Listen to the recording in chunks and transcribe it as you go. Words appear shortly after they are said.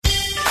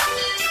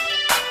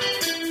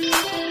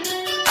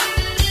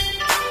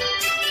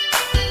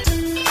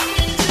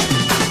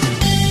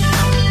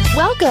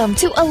Welcome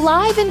to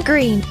Alive and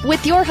Green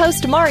with your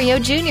host, Mario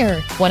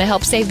Jr. Want to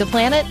help save the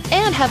planet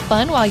and have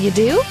fun while you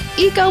do?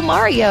 Eco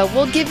Mario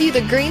will give you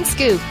the green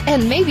scoop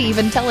and maybe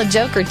even tell a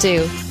joke or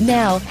two.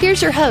 Now,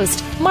 here's your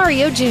host,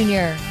 Mario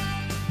Jr.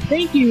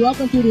 Thank you.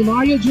 Welcome to the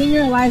Mario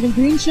Jr. Alive and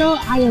Green Show.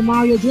 I am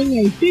Mario Jr.,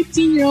 a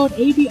 15-year-old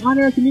AV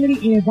Honor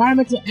Community and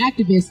Environmental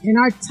Activist. And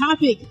our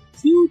topic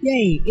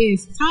today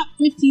is top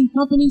 15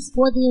 companies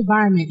for the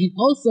environment and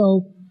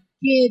also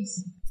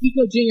Kids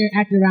Eco Jr.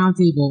 at the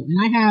roundtable.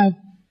 And I have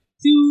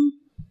two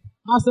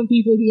awesome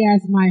people here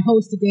as my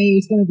host today.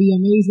 It's going to be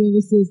amazing.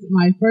 This is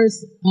my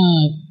first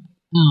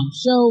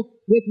show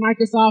with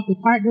Microsoft.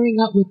 We're partnering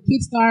up with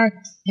Kidstar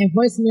and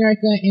Voice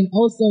America and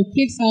also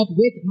Kids Hub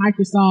with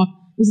Microsoft.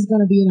 This is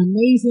going to be an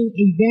amazing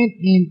event,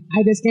 and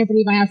I just can't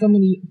believe I have so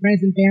many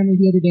friends and family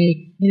here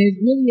today. And it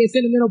really is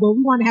sentimental, but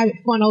we want to have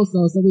it fun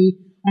also, so we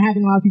are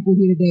having a lot of people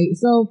here today.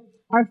 So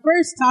our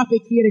first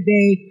topic here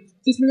today,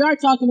 since we are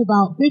talking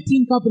about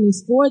 15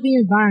 companies for the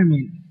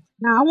environment.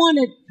 Now, I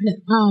wanted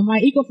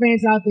my eco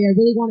fans out there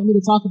really wanted me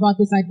to talk about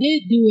this. I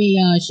did do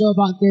a show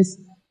about this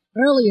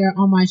earlier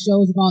on my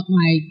shows about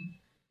my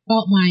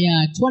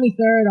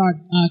 23rd or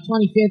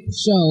 25th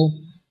show.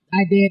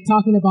 I did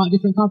talking about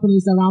different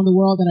companies around the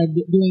world that are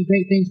doing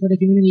great things for the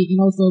community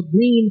and also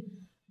green,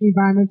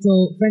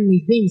 environmental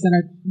friendly things that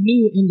are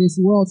new in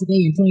this world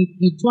today in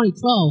 2012.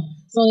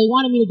 So they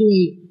wanted me to do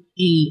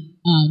a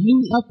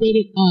newly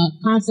updated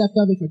concept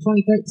of it for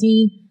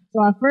 2013.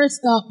 So our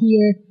first stop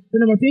here for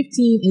number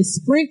 15 is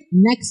Sprint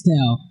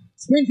Nextel.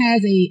 Sprint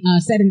has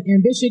set an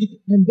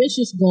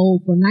ambitious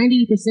goal for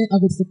 90%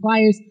 of its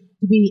suppliers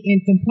to be in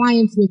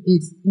compliance with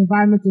its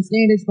environmental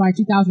standards by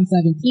 2017.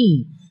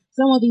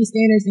 Some of these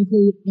standards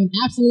include an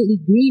absolutely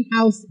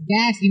greenhouse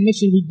gas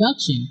emission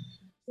reduction.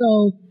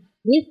 So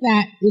with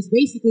that, it's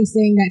basically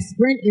saying that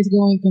Sprint is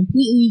going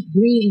completely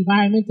green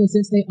environmental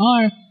since they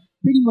are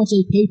pretty much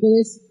a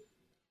paperless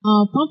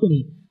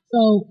company.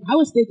 So I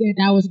was thinking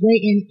that was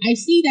great. And I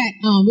see that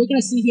we're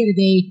going to see here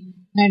today,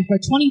 and for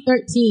 2013,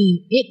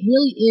 it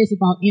really is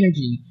about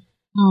energy.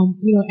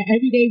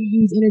 Every day we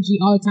use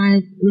energy all the time.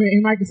 We're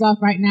in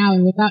Microsoft right now,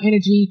 and without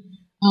energy,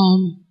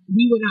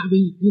 we would not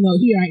be,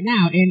 here right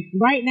now. And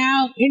right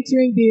now,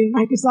 entering the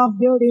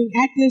Microsoft building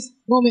at this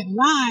moment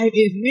live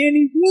is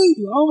Manny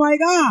Blue. Oh my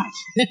gosh.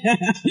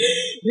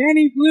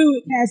 Manny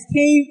Blue has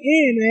came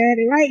in,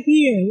 man, right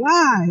here,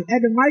 live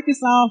at the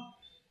Microsoft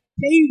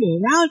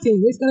round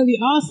table. It's going to be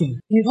awesome.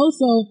 And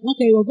also,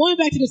 going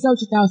back to the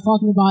subject I was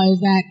talking about is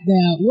that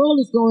the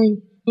world is going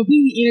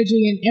completely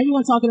energy and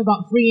everyone's talking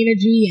about free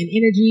energy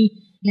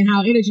and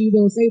how energy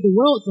will save the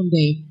world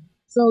someday.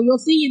 So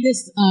you'll see in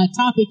this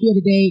topic here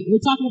today,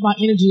 we're talking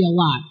about energy a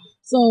lot.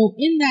 So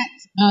in that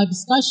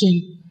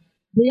discussion,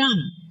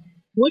 Brianna,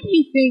 what do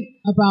you think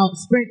about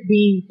Sprint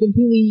being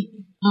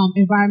completely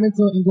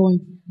environmental and going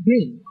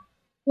green?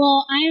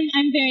 Well,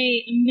 I'm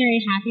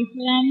very happy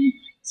for them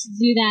to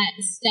do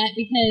that step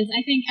because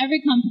I think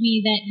every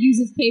company that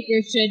uses paper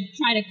should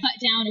try to cut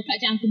down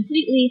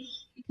completely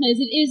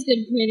because it is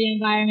good for the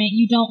environment.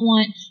 You don't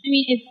want,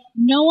 if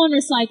no one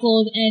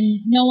recycled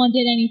and no one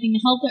did anything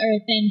to help the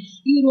earth, then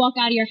you would walk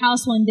out of your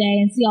house one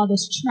day and see all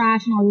this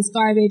trash and all this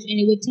garbage,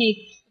 and it would take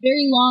a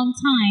very long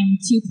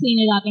time to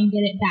clean it up and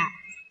get it back.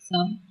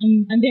 So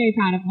I'm very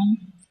proud of them.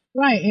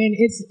 Right, and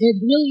it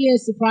really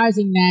is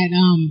surprising that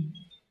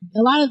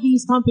a lot of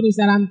these companies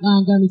that I'm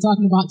going to be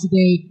talking about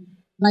today,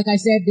 like I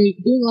said,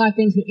 they're doing a lot of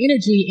things with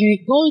energy, and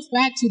it goes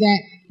back to that,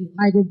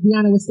 like what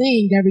Brianna was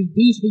saying, that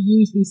reduce,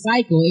 reuse,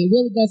 recycle. It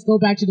really does go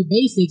back to the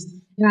basics.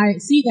 And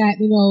I see that,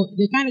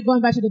 they're kind of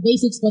going back to the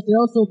basics, but they're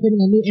also putting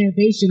a new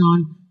innovation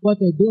on what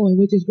they're doing,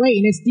 which is great.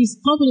 And it's these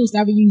companies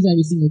that we use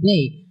every single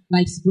day,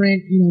 like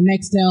Sprint,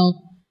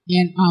 Nextel,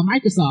 and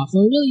Microsoft.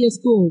 So it really is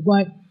cool.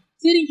 But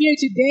sitting here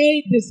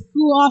today, this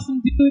cool, awesome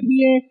dude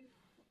here,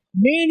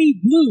 Manny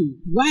Blue.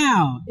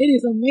 Wow. It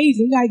is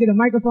amazing. We got to get a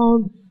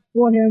microphone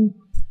for him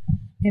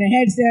and a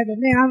headset.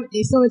 But man, I'm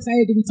so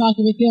excited to be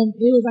talking with him.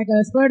 It was like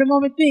a spur of the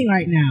moment thing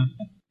right now.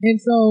 And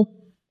so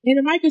in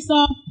the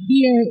Microsoft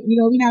here, we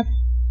have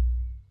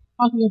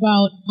talking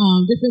about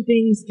different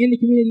things in the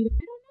community.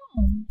 I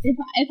don't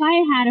know. If I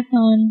had a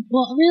phone,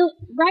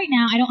 right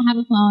now I don't have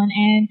a phone,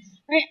 and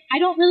I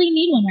don't really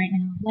need one right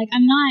now. Like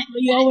I'm not.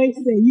 You always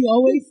say you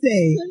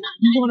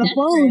want a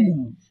phone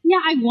though.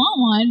 Yeah, I want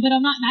one, but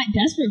I'm not that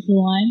desperate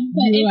for one.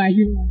 But you're right.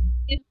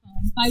 If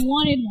I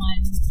wanted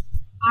one,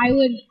 I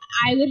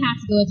would have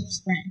to go with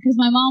Sprint because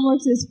my mom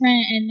works at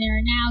Sprint and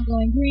they're now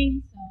going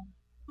green. So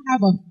I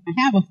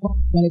have a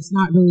phone, but it's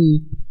not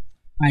really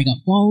like a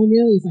phone.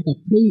 Really, it's like a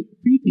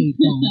prepaid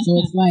phone. So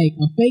it's like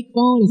a fake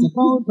phone. It's a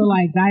phone for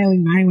like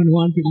dialing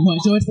 911 pretty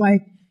much. So it's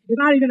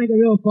not even like a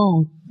real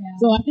phone. Yeah.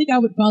 So I think I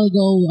would probably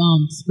go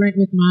Sprint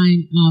with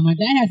mine. My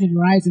dad has a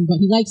Verizon, but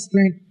he likes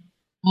Sprint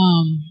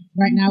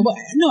right now. But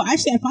no,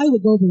 actually, I probably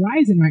would go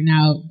Verizon right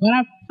now. But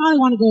I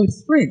probably want to go with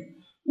Sprint.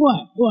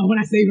 What?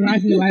 When I say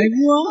Verizon, you're like,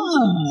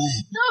 what?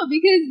 No,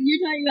 because you're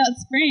talking about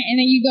Sprint, and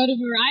then you go to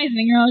Verizon,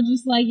 and you're all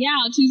just like, yeah,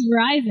 I'll choose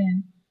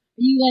Verizon.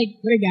 Are you like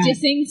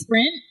dissing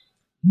Sprint?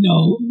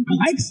 No,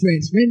 I like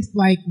Sprint. Sprint's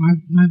like my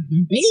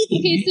baby.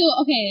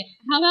 Okay,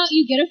 how about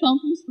you get a phone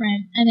from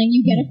Sprint and then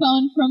you get a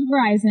phone from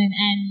Verizon,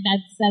 and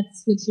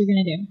that's what you're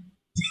gonna do.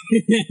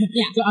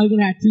 Yeah. So I'm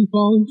gonna have two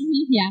phones.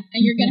 Mm-hmm, yeah,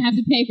 and you're gonna have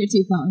to pay for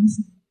two phones.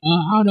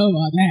 I don't know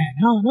about that.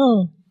 I don't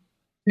know.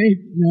 Hey,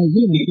 no,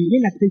 you're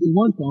gonna have to pay for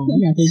one phone.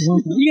 You gotta pay for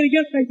one phone. You're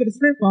gonna pay for the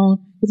Sprint phone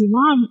because your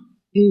mom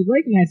is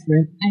working at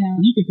Sprint. I know.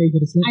 You can pay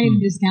for the Sprint phone. I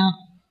get a discount.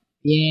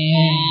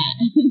 Yeah.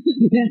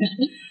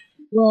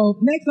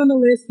 Well, next on the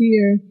list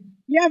here,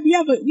 we have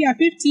 15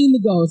 to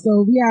go.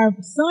 So we have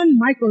Sun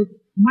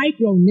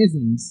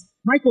Microsystems,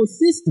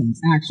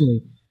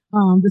 actually.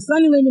 The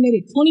Sun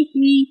eliminated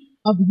 23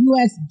 of the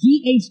U.S.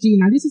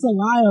 GHG. Now, this is a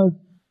lot of,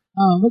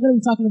 we're going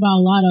to be talking about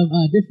a lot of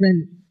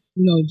different,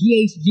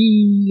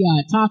 GHG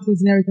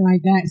toxins and everything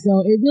like that.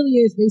 So it really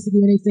is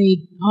basically when they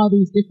say all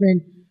these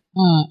different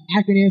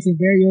acronyms and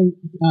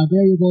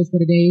variables for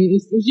the day,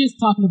 it's just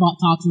talking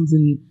about toxins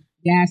and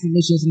gas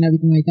emissions and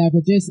everything like that,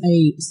 but just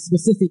a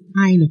specific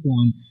kind of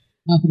one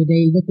for the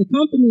day. But the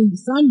company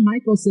Sun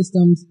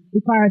Microsystems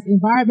requires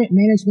environment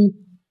management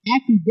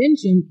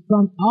accreditation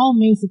from all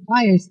main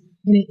suppliers,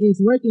 and it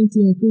is working to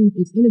improve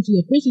its energy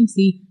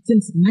efficiency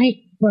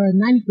for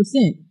 90%.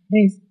 And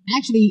it's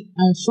actually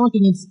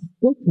shrunking its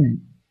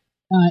footprint,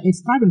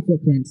 its carbon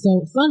footprint.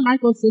 So Sun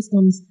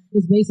Microsystems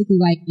is basically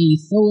like a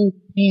solar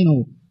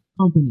panel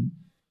company.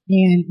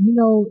 And,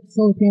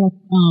 solar panel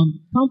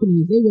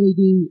companies, they really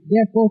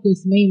they're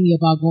focused mainly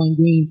about going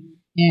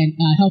green and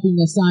helping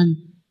the sun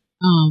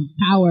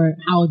power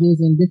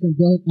houses and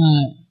different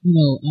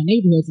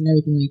neighborhoods and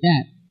everything like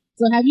that.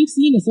 So have you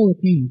seen a solar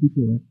panel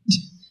before?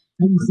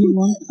 Have you seen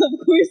one? Of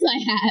course I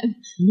have.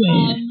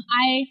 Where?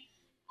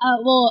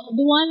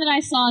 The one that I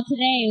saw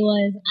today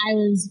I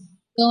was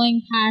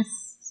going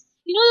past,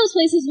 those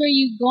places where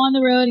you go on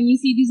the road and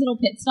you see these little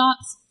pit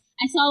stops?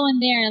 I saw one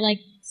there,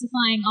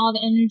 supplying all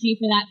the energy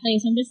for that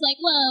place. I'm just like,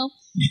 whoa,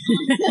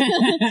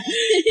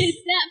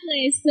 it's that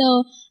place.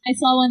 So I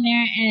saw one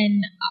there,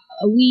 and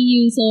we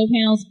use solar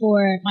panels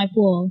for my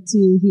pool to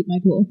heat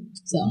my pool.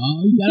 So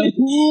you got a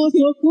pool?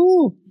 So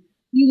cool.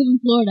 You live in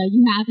Florida.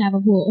 You have to have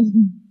a pool.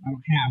 I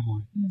don't have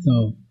one.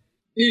 So,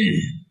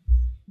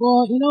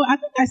 well, I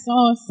think I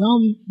saw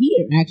some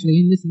here, actually,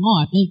 in this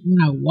mall. I think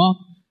when I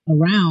walked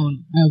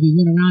around, we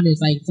went around,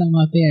 there's some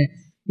up there.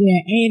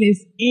 Yeah, and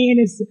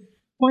it's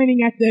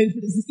pointing at the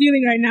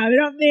ceiling right now.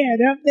 They're up there.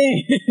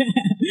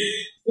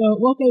 So,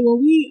 okay,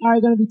 well, we are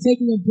going to be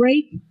taking a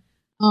break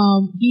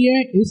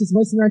here. This is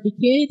Voice America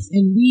Kids,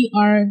 and we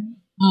are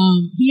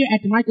here at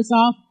the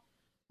Microsoft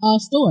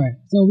store.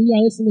 So we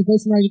are listening to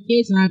Voice America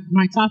Kids, and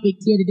my topic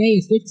here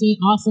today is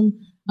 15 awesome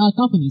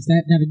companies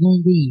that are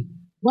going green.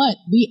 But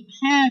we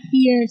have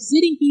here,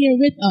 sitting here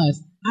with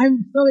us,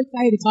 I'm so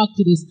excited to talk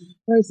to this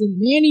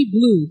person, Manny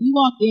Blue. He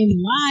walked in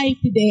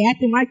live today at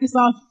the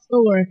Microsoft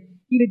store.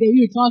 Today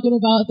we were talking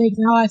about things,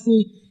 and all I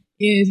see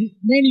is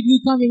Manny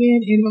Blue coming in,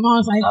 and my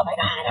mom's like, oh my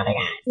God.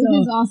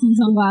 With his awesome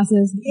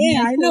sunglasses.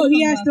 Yeah, I know.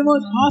 He has the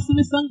most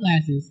awesomest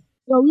sunglasses.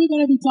 So we're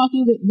going to be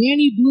talking with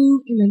Manny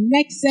Blue in the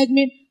next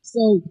segment.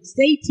 So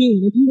stay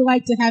tuned. If you would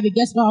like to have a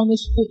guest spot on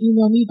this show,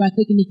 email me by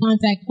clicking the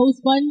contact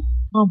host button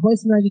on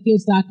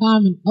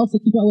voiceamericakids.com, and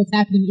also keep up what's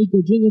happening in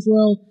Eco Junior's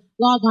world.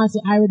 Log on to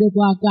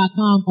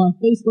iRadioblog.com or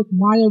Facebook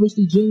Mario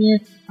Richley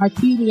Jr. or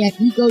tweet me at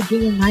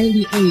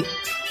EcoJunior98.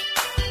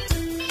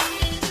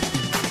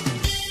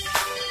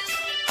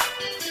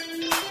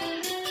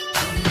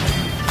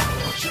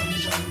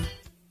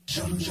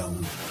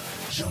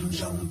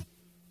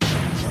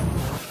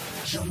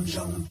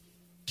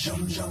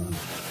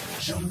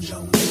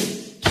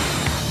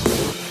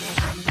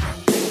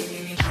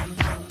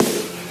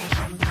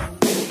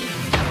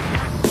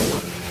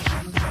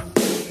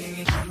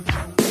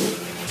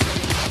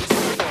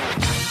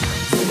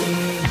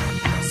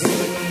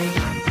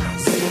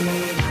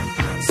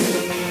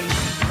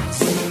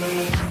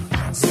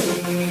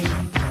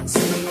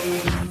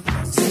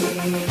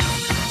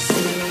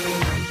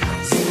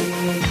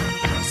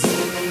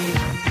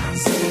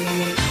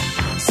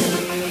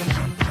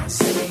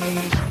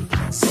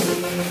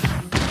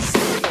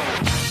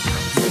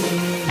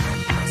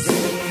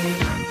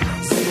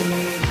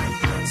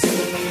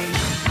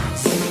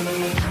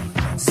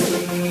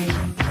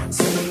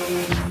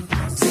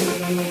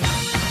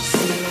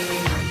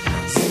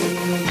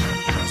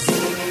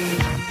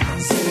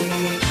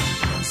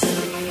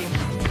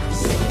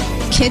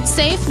 Kids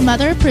safe,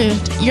 mother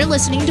approved. You're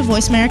listening to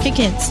Voice America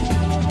Kids.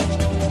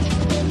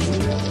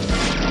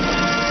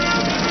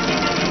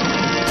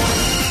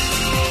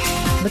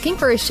 Looking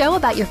for a show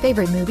about your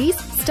favorite movies,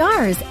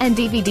 stars, and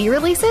DVD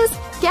releases?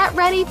 Get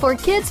ready for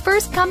Kids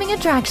First Coming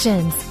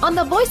attractions on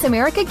the Voice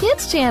America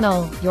Kids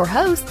channel. Your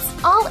hosts,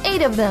 all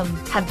 8 of them,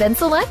 have been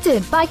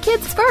selected by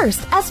Kids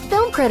First as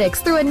film critics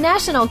through a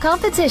national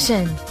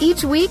competition.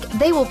 Each week,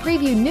 they will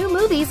preview new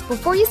movies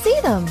before you see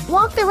them,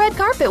 walk the red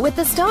carpet with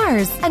the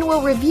stars, and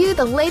will review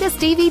the latest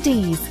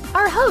DVDs.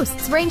 Our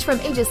hosts range from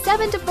ages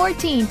 7 to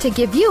 14 to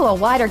give you a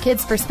wider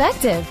kids'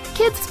 perspective.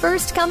 Kids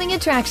First Coming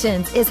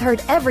Attractions is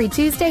heard every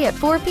Tuesday at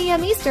 4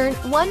 p.m. Eastern,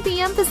 1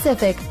 p.m.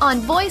 Pacific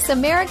on Voice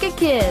America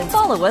Kids.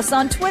 Follow us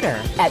on Twitter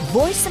at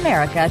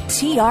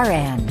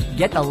VoiceAmericaTRN.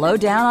 Get the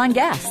lowdown on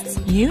guests,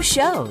 new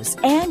shows,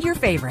 and your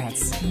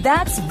favorites.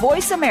 That's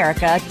Voice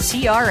America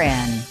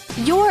TRN.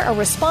 You're a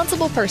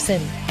responsible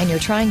person, and you're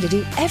trying to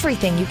do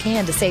everything you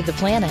can to save the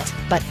planet.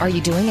 But are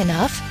you doing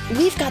enough?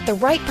 We've got the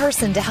right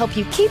person to help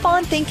you keep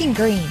on thinking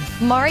green.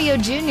 Mario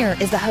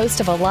Jr. is the host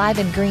of Alive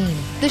and Green.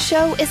 The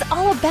show is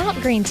all about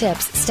green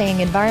tips, staying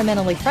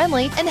environmentally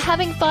friendly, and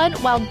having fun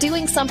while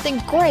doing something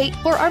great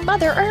for our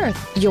Mother Earth.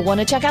 You'll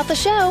want to check out the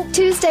show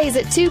Tuesdays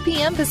at 2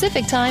 p.m.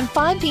 Pacific Time,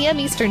 5 p.m.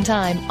 Eastern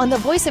Time on the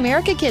Voice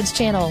America Kids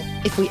channel.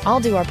 If we all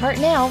do our part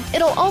now,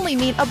 it'll only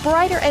mean a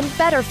brighter and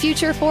better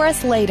future for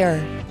us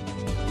later.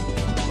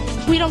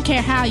 We don't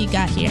care how you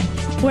got here.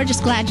 We're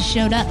just glad you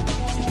showed up.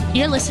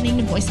 You're listening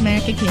to Voice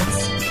America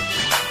Kids.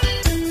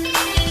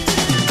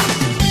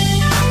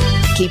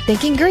 Keep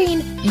thinking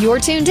green. You're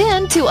tuned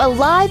in to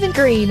Alive and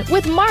Green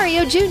with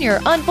Mario Jr.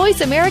 on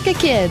Voice America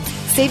Kids,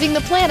 saving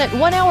the planet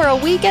 1 hour a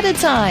week at a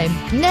time.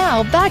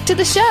 Now, back to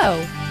the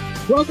show.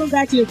 Welcome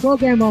back to the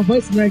program on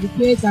Voice America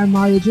Kids. I'm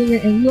Mario Jr.,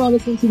 and you are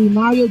listening to the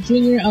Mario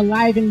Jr.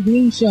 Alive and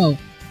Green show.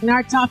 And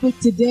our topic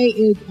today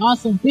is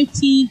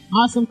 15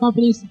 awesome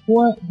companies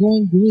for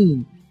going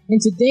green.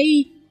 And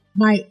today,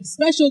 my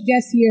special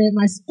guest here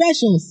today,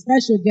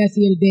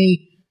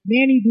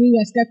 Manny Blue,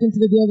 has stepped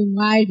into the building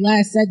live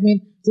last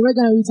segment. So we're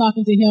going to be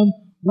talking to him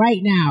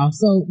right now.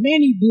 So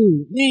Manny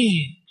Blue,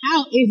 man,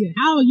 how is it?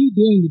 How are you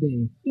doing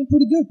today? Yeah,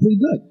 pretty good.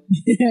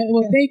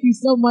 Well, thank you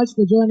so much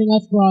for joining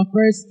us for our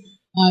first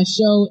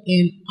show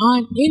in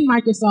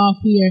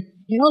Microsoft here.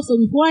 And also,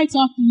 before I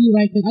talk to you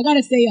right quick, I got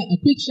to say a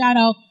quick shout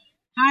out.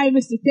 Hi,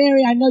 Mr.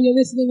 Perry. I know you're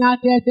listening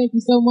out there. Thank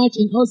you so much.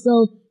 And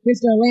also,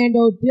 Mr.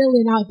 Orlando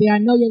Dillon out there. I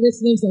know you're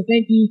listening, so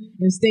thank you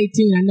and stay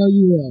tuned. I know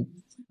you will.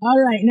 All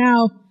right.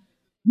 Now,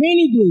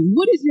 Manny Blue,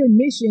 what is your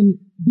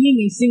mission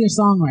being a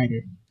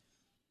singer-songwriter?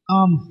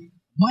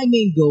 My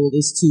main goal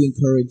is to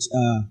encourage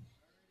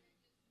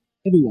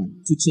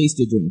everyone to chase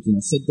their dreams.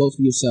 Set goals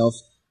for yourself.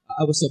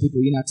 I always tell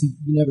people you're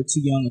never too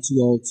young or too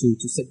old to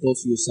set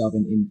goals for yourself,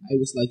 and I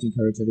always like to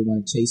encourage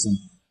everyone to chase them.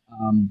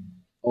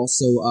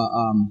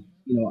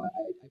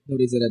 I've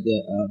noticed that the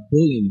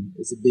bullying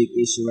is a big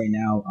issue right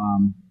now.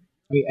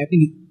 I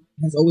think it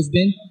has always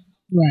been,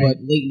 right, but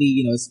lately,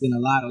 it's been a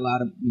lot of,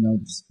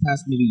 this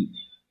past maybe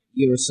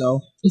year or so.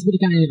 It's been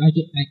kind of like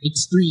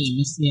extreme.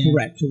 Yeah.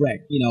 Correct. And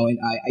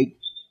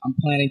I'm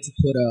planning to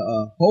put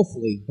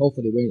hopefully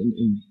we're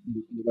in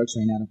the works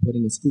right now to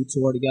putting a school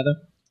tour together,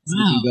 so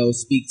we can go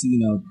speak to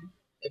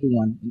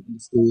everyone in the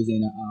schools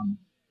and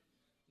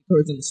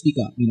encourage them to speak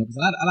up. Because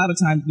a lot of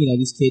times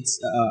these kids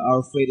are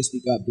afraid to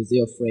speak up because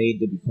they're afraid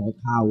to be called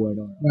coward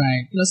or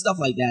right, stuff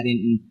like that.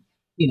 And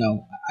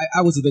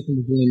I was a victim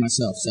of bullying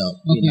myself, so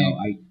I know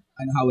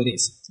how it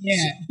is. Yeah.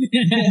 So.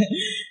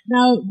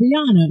 Now,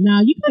 Brianna,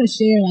 you kind of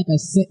share like a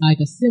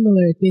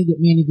similar thing with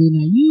Manny Blue.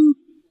 Now, you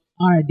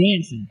are a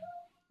dancer.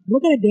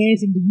 What kind of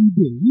dancing do you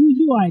do?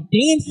 You are a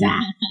dancer.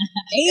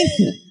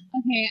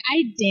 Okay,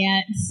 I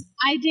dance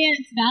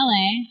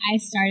ballet. I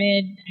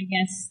started, I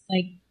guess,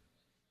 3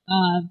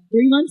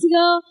 months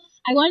ago.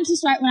 I wanted to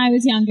start when I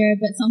was younger,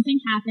 but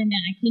something happened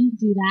and I couldn't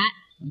do that.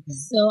 Okay.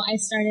 So I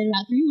started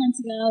about 3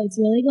 months ago.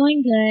 It's really going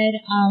good.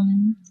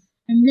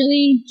 I'm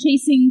really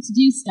chasing to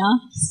do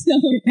stuff, so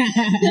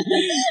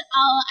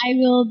I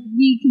will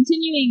be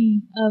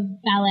continuing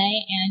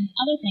ballet and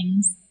other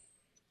things.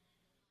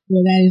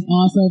 Well, that is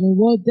awesome,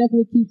 and we'll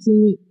definitely keep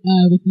to it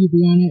with you,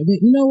 Brianna. But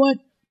you know what,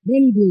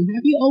 Manny Blue,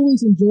 have you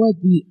always enjoyed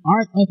the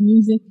art of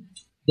music?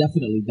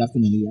 Definitely. I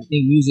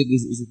think music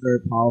is a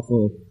very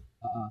powerful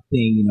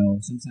thing.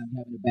 Sometimes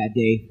you're having a bad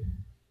day,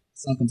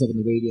 song comes up on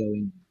the radio,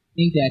 and I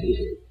think that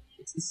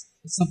it's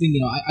something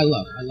I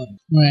love. I love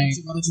it. Right.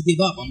 So why don't you give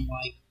up? I'm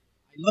like,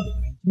 I love it.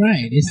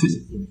 Right.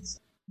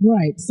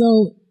 Right.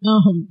 So,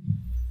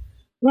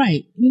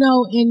 right.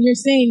 And you're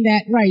saying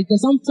that, right, because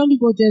some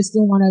people just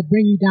don't want to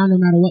bring you down no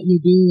matter what you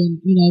do,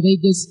 and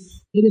they just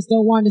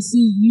don't want to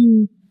see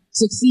you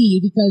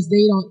succeed because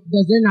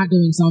they're not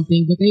doing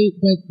something, but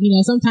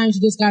sometimes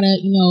you just gotta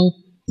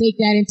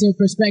take that into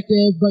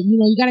perspective, but you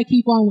gotta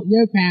keep on with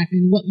your path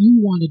and what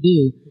you want to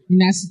do, and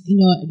that's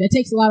that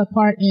takes a lot of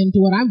part into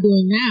what I'm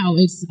doing now.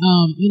 It's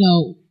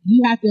you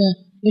have to,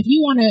 if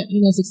you want to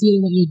succeed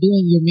in what you're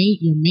doing,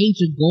 your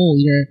major goal,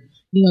 your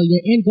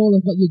end goal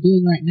of what you're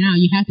doing right now,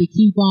 you have to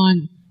keep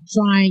on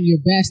trying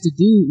your best to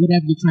do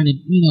whatever you're trying to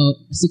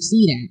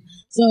succeed at.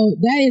 So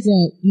that is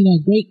a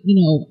great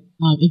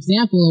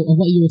example of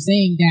what you were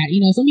saying, that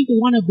some people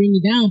want to bring you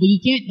down, but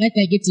you can't let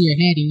that get to your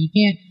head, and you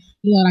can't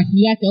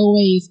you have to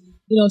always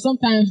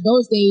sometimes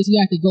those days you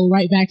have to go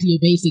right back to your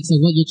basics of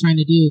what you're trying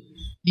to do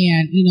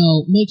and,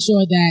 make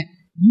sure that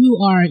you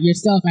are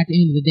yourself at the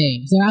end of the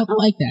day. So I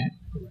like that.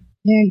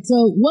 And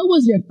so what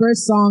was your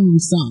first song you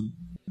sung?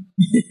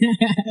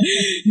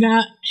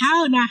 Now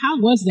how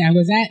was that?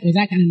 Was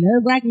that kind of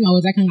nerve-wracking, or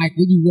was that kind of like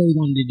what you really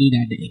wanted to do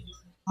that day?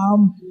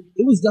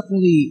 It was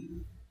definitely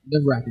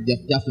nerve-wracking,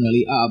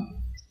 definitely.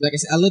 Like I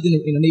said, I lived in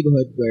a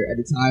neighborhood where at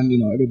the time,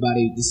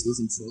 everybody just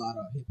listened to a lot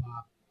of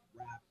hip-hop,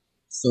 rap.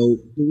 So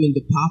doing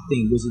the pop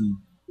thing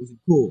wasn't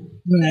cool.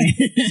 Right.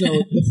 So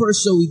the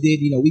first show we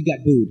did, we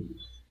got booed.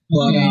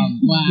 But,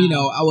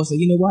 wow. I was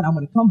like, you know what? I'm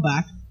going to come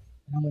back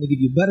and I'm going to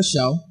give you a better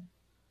show.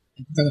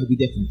 And it's going to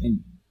be different. And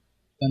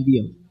done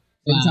deal.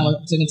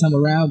 Second time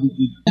around,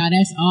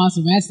 that's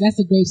awesome. That's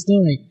a great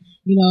story.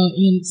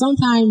 And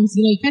sometimes,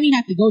 you kind of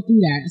have to go through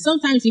that.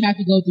 Sometimes you have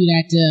to go through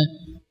that to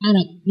kind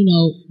of,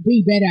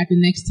 be better at the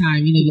next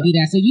time, you do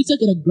that. So you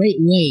took it a great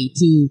way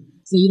to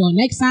say,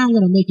 next time I'm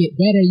going to make it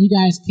better. You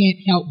guys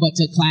can't help but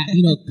to clap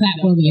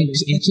for me and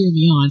cheer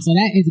me on. So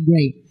that is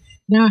great.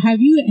 Now, have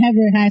you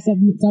ever had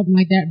something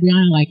like that,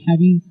 Brianna? Like, have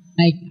you,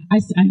 I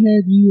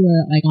heard you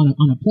were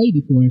on a play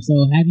before.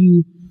 So have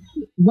you,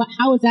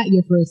 how was that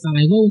your first time?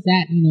 Like, what was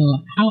that,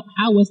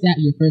 how was that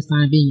your first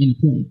time being in a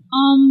play?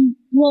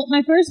 Well,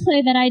 my first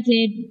play that I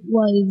did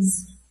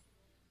was,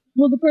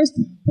 the first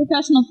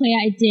professional play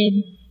I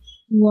did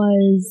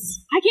was,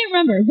 I can't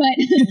remember, but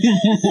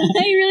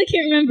I really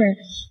can't remember.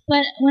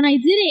 But when I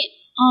did it,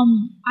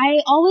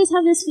 I always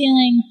have this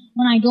feeling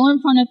when I go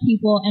in front of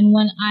people and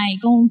when I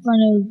go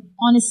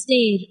on a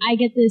stage, I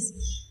get this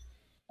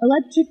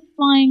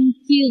electrifying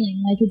feeling,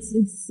 like it's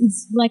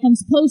like I'm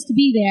supposed to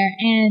be there.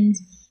 And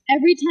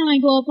every time I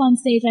go up on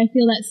stage, I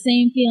feel that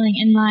same feeling.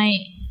 And my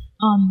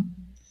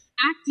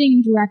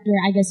acting director,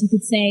 I guess you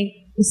could say,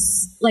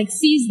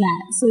 sees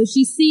that. So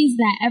she sees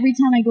that every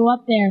time I go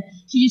up there,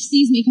 she just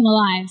sees me come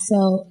alive.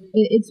 So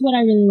it's what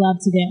I really love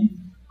to do.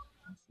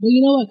 Well,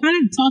 you know what? Kind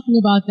of talking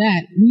about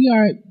that, we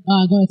are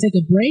going to take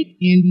a break.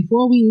 And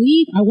before we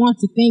leave, I want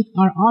to thank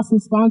our awesome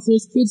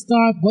sponsors,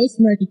 KidStar, Voice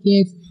America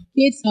Kids,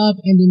 Kids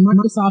Hub, and the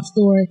Microsoft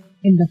Store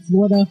in the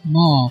Florida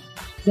Mall.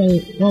 So,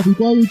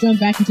 before we jump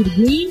back into the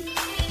green,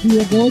 we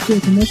will go to a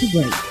commercial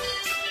break.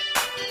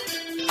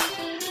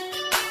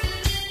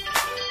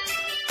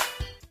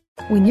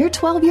 When you're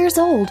 12 years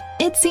old,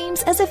 it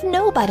seems as if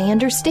nobody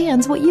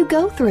understands what you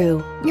go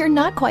through. You're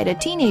not quite a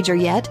teenager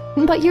yet,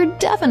 but you're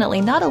definitely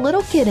not a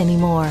little kid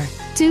anymore.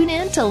 Tune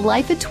in to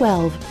Life at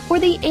 12 for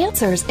the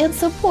answers and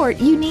support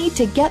you need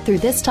to get through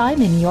this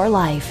time in your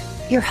life.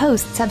 Your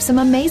hosts have some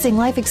amazing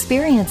life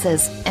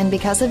experiences, and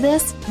because of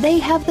this, they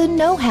have the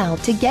know-how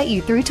to get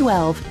you through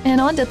 12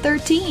 and on to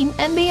 13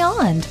 and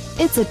beyond.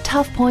 It's a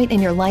tough point in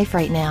your life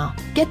right now.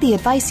 Get the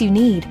advice you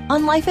need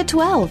on Life at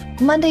 12,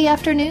 Monday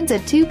afternoons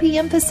at 2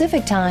 p.m.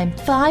 Pacific Time,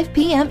 5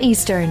 p.m.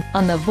 Eastern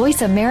on the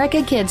Voice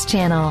America Kids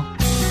channel.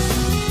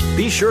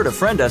 Be sure to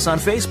friend us on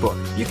Facebook.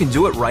 You can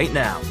do it right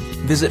now.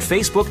 Visit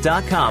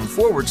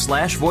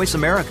facebook.com/Voice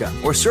America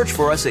or search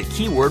for us at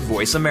keyword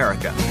Voice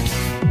America.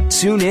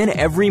 Tune in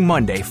every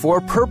Monday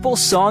for Purple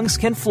Songs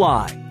Can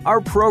Fly.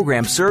 Our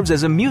program serves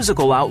as a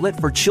musical outlet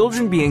for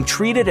children being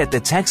treated at the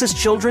Texas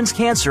Children's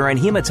Cancer and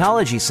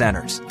Hematology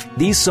Centers.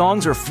 These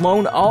songs are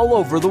flown all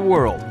over the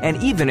world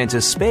and even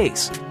into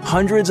space.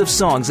 Hundreds of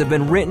songs have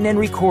been written and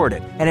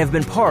recorded and have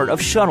been part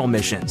of shuttle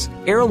missions,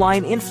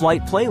 airline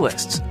in-flight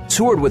playlists,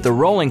 toured with the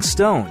Rolling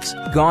Stones,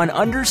 gone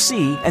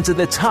undersea and to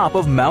the top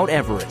of Mount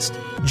Everest.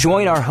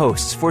 Join our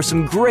hosts for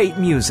some great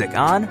music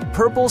on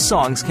Purple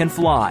Songs Can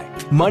Fly,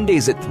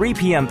 Mondays at 3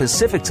 p.m.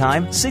 Pacific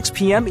Time, 6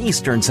 p.m.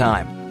 Eastern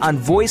Time on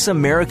Voice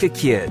America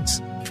Kids.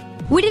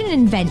 We didn't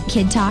invent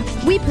Kid Talk,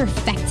 we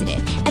perfected it,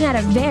 and at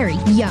a very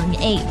young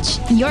age.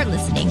 You're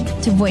listening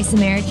to Voice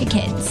America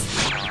Kids.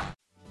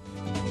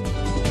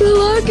 The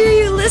longer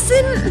you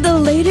listen, the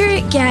later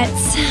it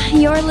gets.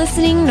 You're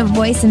listening to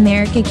Voice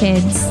America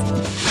Kids.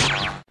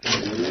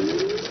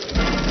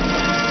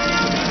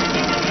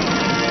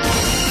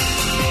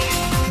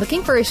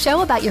 Looking for a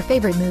show about your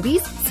favorite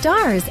movies,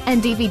 stars,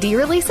 and DVD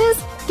releases?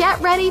 Get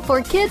ready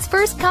for Kids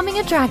First Coming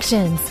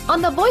Attractions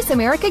on the Voice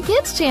America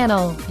Kids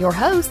channel. Your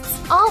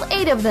hosts, all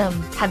 8 of them,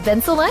 have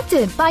been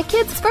selected by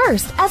Kids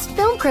First as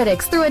film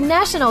critics through a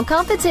national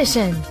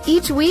competition.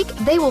 Each week,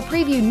 they will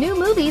preview new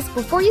movies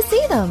before you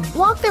see them,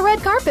 walk the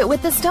red carpet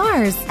with the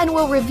stars, and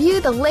will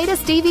review the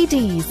latest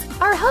DVDs.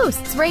 Our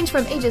hosts range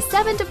from ages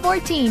 7 to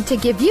 14 to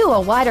give you a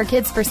wider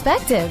kids'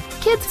 perspective.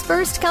 Kids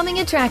First Coming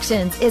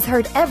Attractions is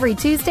heard every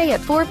Tuesday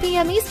at 4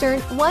 p.m. Eastern,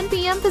 1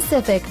 p.m.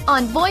 Pacific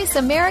on Voice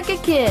America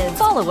Kids.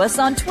 Follow us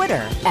on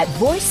Twitter at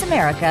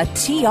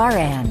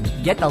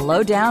VoiceAmericaTRN. Get the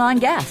lowdown on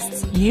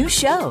guests, new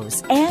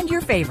shows, and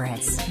your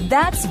favorites.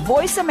 That's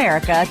Voice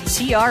America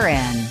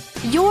TRN.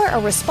 You're a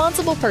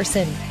responsible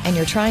person, and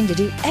you're trying to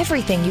do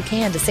everything you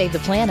can to save the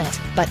planet.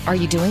 But are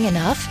you doing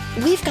enough?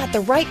 We've got the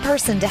right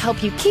person to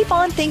help you keep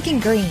on thinking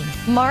green.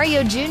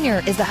 Mario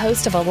Jr. is the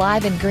host of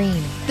Alive and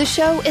Green. The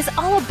show is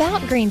all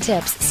about green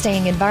tips,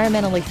 staying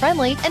environmentally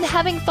friendly, and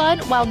having fun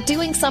while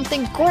doing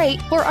something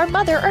great for our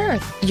Mother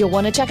Earth. You'll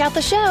want to check out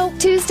the show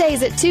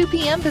Tuesdays at 2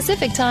 p.m.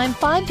 Pacific Time,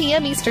 5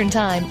 p.m. Eastern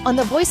Time on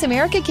the Voice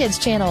America Kids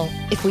channel.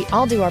 If we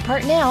all do our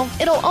part now,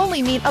 it'll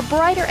only mean a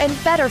brighter and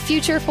better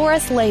future for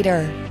us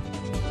later.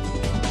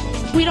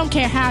 We don't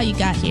care how you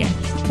got here.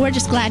 We're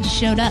just glad you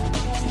showed up.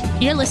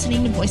 You're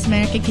listening to Voice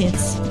America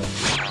Kids.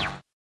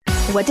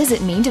 What does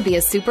it mean to be a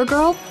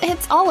Supergirl?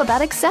 It's all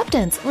about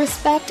acceptance,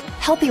 respect,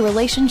 healthy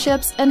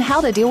relationships, and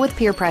how to deal with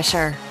peer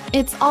pressure.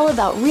 It's all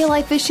about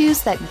real-life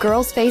issues that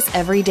girls face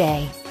every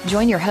day.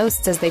 Join your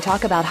hosts as they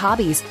talk about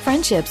hobbies,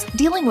 friendships,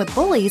 dealing with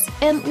bullies,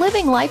 and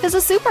living life as a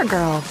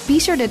Supergirl. Be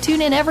sure to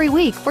tune in every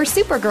week for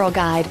Supergirl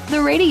Guide, the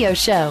radio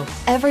show,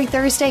 every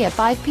Thursday at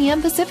 5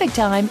 p.m. Pacific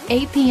Time,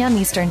 8 p.m.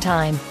 Eastern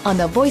Time on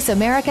the Voice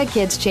America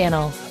Kids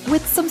channel.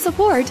 With some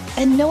support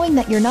and knowing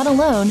that you're not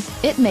alone,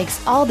 it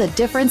makes all the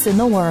difference in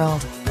the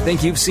world.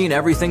 Think you've seen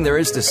everything there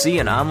is to see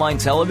in online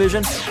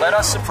television? Let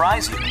us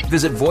surprise you.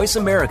 Visit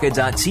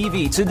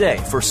voiceamerica.tv today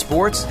for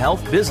sports,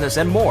 health, business,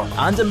 and more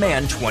on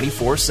demand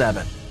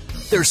 24/7.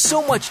 There's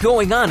so much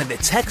going on in the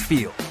tech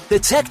field. The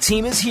tech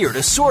team is here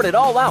to sort it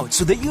all out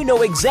so that you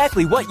know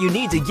exactly what you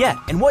need to get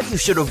and what you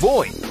should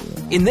avoid.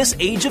 In this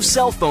age of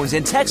cell phones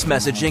and text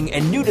messaging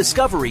and new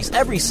discoveries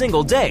every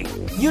single day,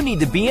 you need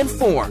to be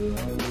informed.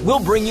 We'll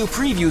bring you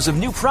previews of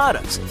new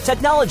products,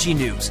 technology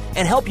news,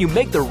 and help you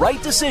make the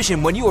right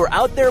decision when you are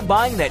out there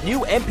buying that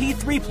new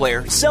MP3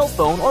 player, cell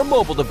phone, or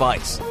mobile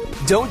device.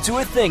 Don't do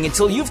a thing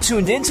until you've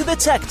tuned into the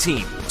Tech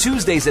Team,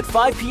 Tuesdays at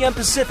 5 p.m.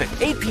 Pacific,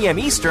 8 p.m.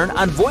 Eastern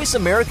on Voice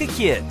America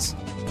Kids.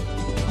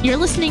 You're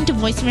listening to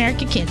Voice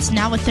America Kids,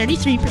 now with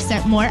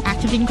 33% more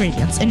active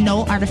ingredients and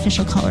no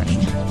artificial coloring.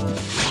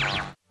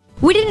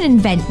 We didn't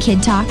invent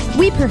Kid Talk,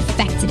 we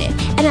perfected it,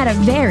 and at a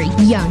very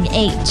young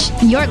age.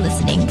 You're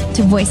listening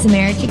to Voice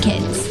America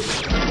Kids.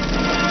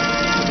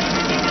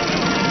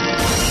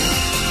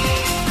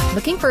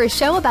 Looking for a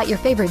show about your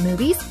favorite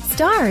movies,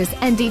 stars,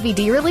 and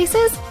DVD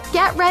releases?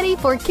 Get ready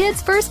for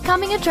Kids' First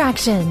Coming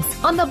attractions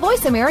on the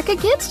Voice America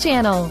Kids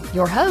channel.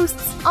 Your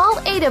hosts, all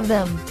 8 of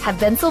them, have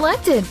been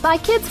selected by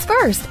Kids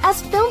First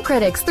as film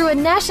critics through a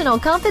national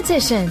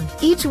competition.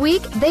 Each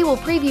week, they will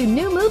preview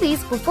new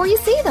movies before you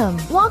see them,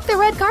 walk the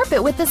red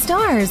carpet with the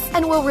stars,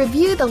 and will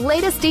review the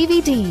latest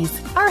DVDs.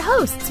 Our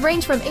hosts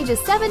range from ages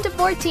 7 to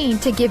 14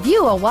 to give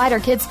you a wider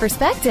kids'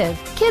 perspective.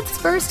 Kids'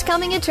 First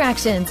Coming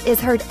Attractions is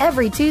heard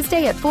every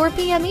Tuesday at 4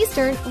 p.m.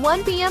 Eastern,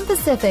 1 p.m.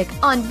 Pacific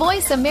on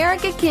Voice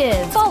America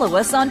Kids. Follow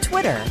us on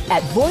Twitter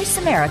at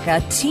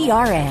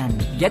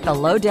VoiceAmericaTRN. Get the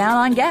lowdown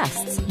on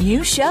guests,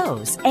 new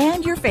shows,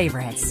 and your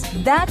favorites.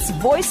 That's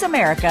Voice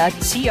America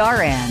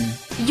TRN.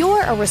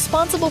 You're a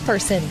responsible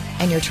person,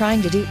 and you're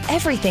trying to do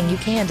everything you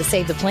can to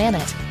save the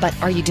planet. But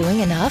are you doing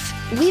enough?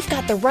 We've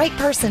got the right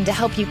person to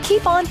help you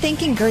keep on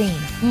thinking green.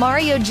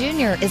 Mario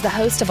Jr. is the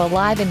host of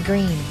Alive and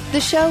Green.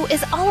 The show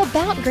is all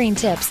about green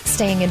tips,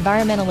 staying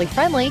environmentally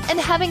friendly, and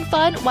having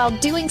fun while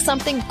doing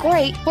something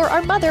great for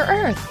our Mother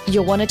Earth.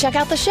 You'll want to check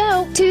out the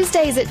show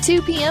Tuesdays at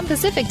 2 p.m.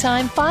 Pacific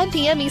Time, 5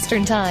 p.m.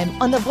 Eastern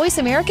Time on the Voice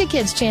America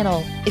Kids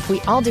channel. If we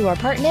all do our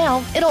part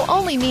now, it'll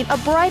only mean a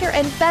brighter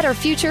and better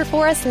future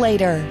for us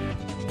later.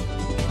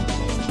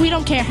 We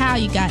don't care how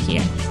you got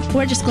here.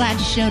 We're just glad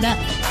you showed up.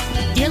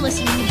 You're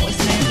listening to Voice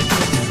America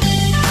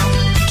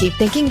Kids. Keep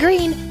thinking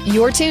green.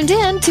 You're tuned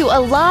in to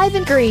Alive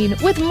and Green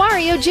with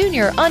Mario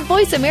Jr. on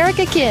Voice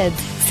America Kids,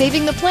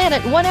 saving the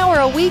planet 1 hour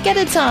a week at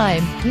a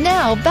time.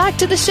 Now, back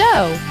to the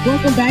show.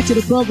 Welcome back to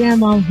the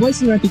program on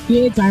Voice America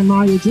Kids. I'm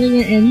Mario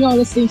Jr. and you're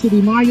listening to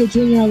the Mario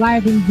Jr.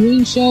 Alive and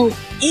Green show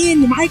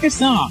in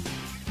Microsoft.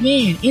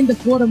 Man, in the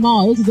Florida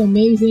Mall. This is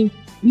amazing.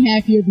 We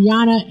have here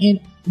Brianna and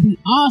the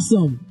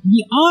awesome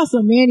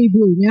Manny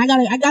Blue. Man,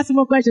 I got some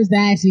more questions to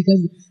ask you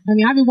because, I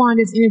mean, I've been wanting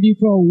this interview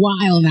for a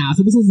while now.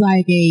 So this is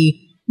like 2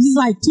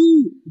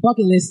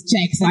 bucket list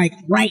checks, like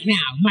right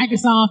now.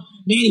 Microsoft,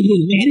 Manny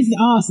Blue. Man, this is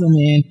awesome,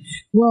 man.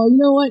 Well, you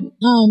know what?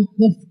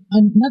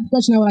 Another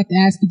question I would like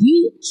to ask you, do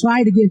you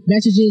try to give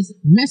messages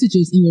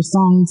in your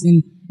songs?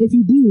 And if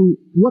you do,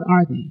 what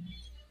are they?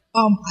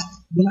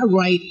 When I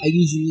write, I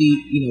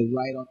usually,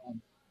 write on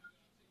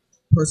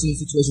personal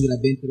situations that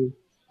I've been through.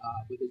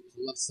 Whether it's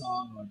a love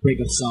song or a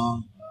breakup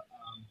song.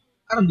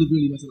 I don't do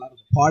really much a lot of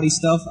the party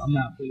stuff. I'm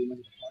not really much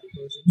of a party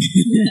person.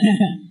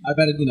 I'd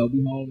rather, be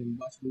home and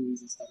watch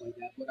movies and stuff like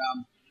that. But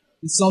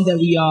the song that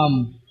the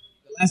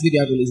last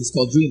video I released is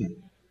called Dreamer.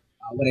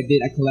 What I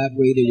did, I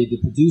collaborated with the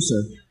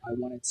producer. I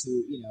wanted to,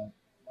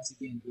 once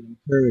again,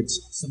 encourage,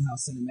 somehow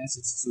send a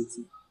message to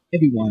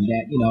everyone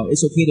that,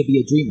 it's okay to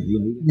be a dreamer.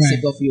 You can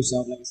set go for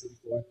yourself, like I said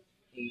before.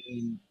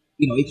 And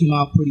it came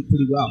out pretty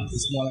well.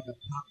 It's more like a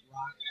pop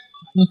rock.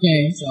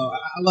 Okay. So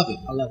I love it.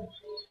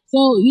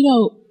 So,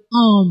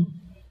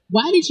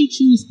 why did you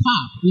choose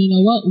pop?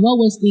 What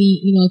was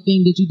the,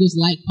 thing? Did you just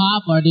like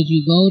pop, or did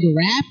you go to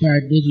rap, or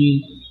did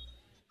you?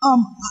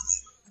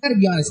 I gotta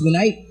be honest. When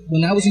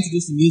I was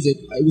introduced to music,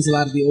 it was a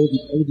lot of the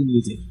older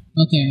music.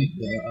 Okay. Like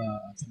the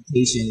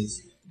Temptations,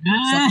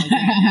 stuff like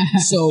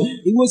that. So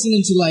it wasn't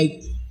until like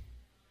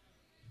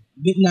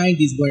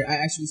mid-90s where I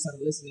actually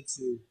started listening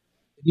to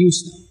the new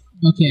stuff.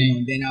 Okay.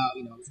 And then I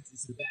was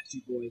introduced to the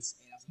Backstreet Boys,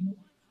 and I was like,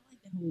 I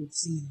like that whole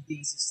singing and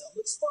dancing stuff.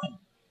 It looks fun.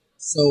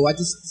 So I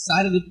just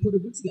decided to put a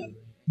group together.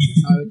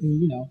 That's how everything,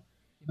 came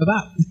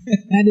about.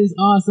 That is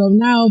awesome.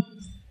 Now,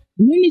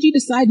 when did you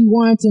decide you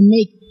wanted to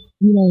make,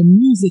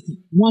 music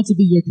want to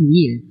be your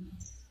career?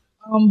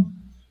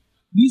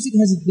 Music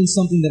has been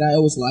something that I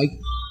always liked.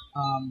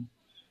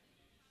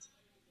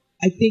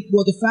 I think,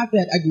 the fact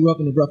that I grew up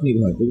in a rough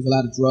neighborhood, there was a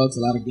lot of drugs,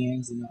 a lot of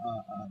gangs, and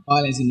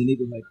violence in the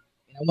neighborhood,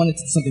 and I wanted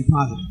to do something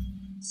positive.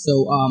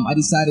 So I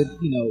decided,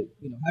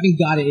 having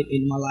God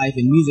in my life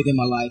and music in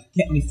my life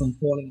kept me from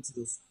falling into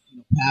this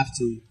path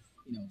to,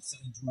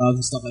 selling drugs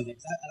and stuff like that.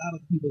 A lot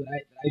of the people that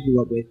I grew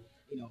up with,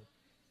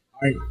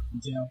 are in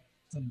jail,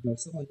 selling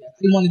drugs, stuff like that. I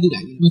didn't want to do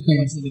that. I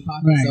wanted something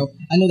positive. Right. So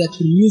I know that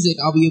through music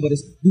I'll be able to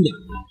do that.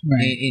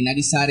 Right. And I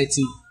decided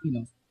to, be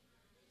like,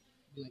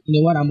 you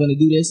know what, I'm going to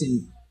do this,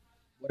 and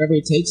whatever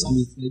it takes, I'm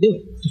just going to do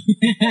it.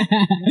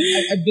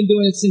 I've been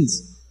doing it since.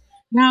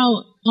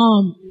 Now,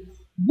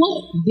 what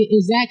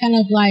is that kind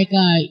of like?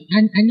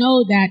 I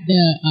know that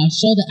the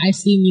show that I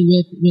seen you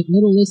with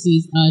Little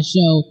Lissy's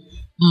show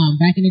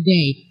back in the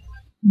day,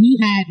 you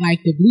had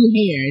like the blue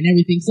hair and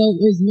everything. So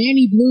is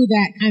Manny Blue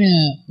that kind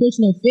of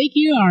personal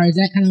figure, or is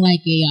that kind of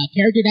like a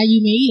character that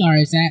you made, or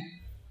is that?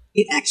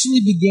 It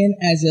actually began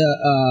as a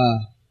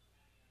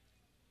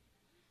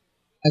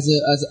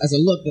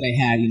look that I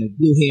had.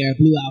 Blue hair,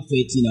 blue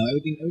outfits.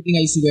 Everything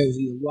I used to wear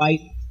was either white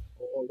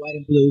or white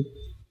and blue.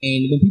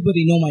 And when people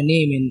didn't know my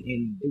name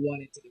and they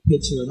wanted to take a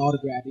picture or an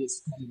autograph, they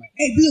used to call me like,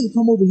 "Hey, Blue,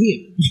 come over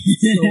here."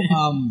 So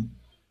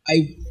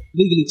I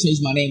legally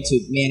changed my name to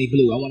Manny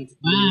Blue. I wanted to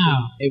do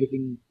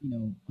everything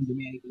under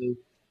Manny Blue.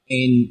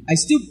 And I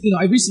still,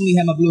 I recently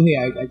had my blue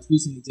hair. I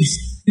recently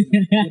just put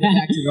it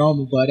back to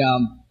normal. But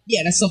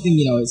yeah, that's something,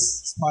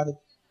 it's part of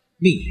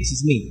me. This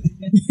is me.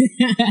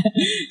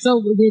 So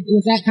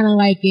was that kind of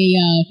like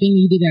a thing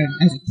you did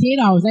as a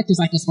kid, or was that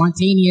just like a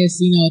spontaneous,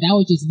 that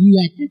was just you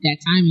at that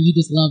time and you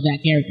just loved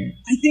that character?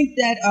 I think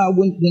that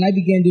when I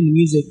began doing the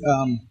music,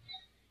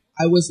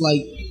 I was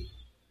like,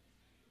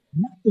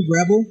 not the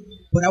rebel,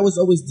 but I was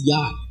always the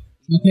odd.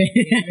 Okay.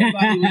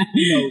 Everybody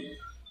would,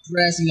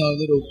 dress,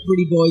 little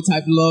pretty boy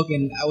type look,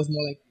 and I was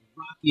more like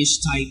rockish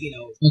type,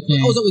 Okay.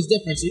 I was always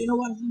different. So you know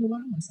what? I'm going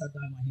to start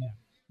dyeing my hair.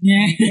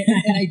 Yeah.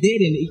 And I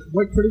did, and it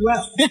worked pretty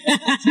well.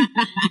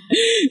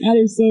 That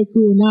is so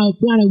cool. Now,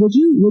 Brianna, would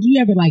you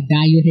ever like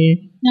dye your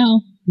hair? No.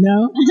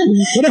 No?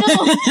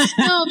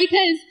 No,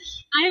 because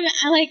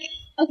I like,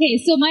 okay,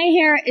 so my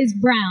hair is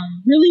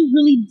brown, really,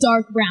 really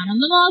dark brown.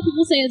 And a lot of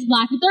people say it's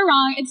black, but they're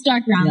wrong. It's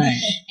dark brown. Right.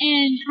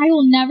 And I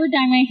will never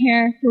dye my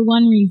hair for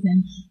one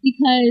reason,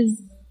 because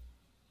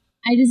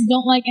I just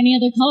don't like any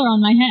other color on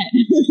my head.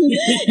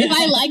 If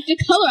I liked a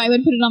color, I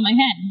would put it on my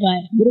head.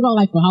 But what about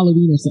like for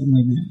Halloween or something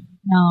like that?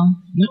 No.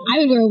 I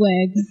would wear a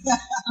wig.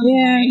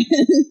 Yeah.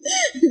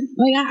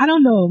 Like I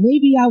don't know.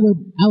 Maybe I would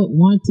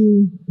want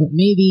to, but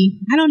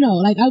maybe I don't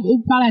know. Like it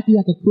would probably have to be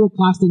like a cool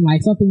costume,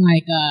 like something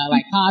like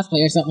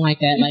cosplay or something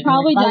like that. You'd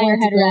probably dye your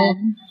head red.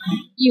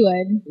 You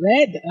would.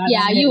 Red?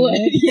 Yeah, you would.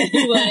 Yeah,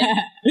 you would.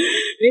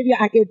 Maybe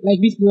I could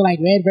we should do like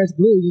red versus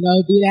blue,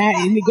 do that,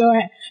 and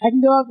I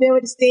can go up there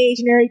with the stage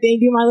and everything,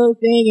 do my little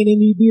thing, and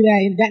then you do that,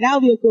 and that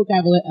would be a cool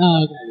kind of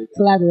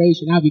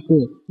collaboration. That'd be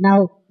cool.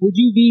 Now, would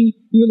you be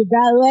doing the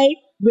ballet?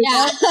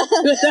 Yeah,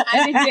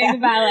 I'd be doing the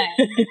ballet.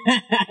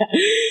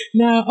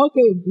 Now,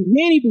 okay,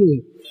 Manny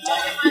Blue,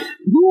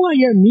 who are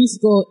your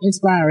musical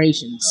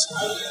inspirations?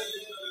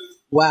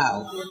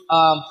 Wow.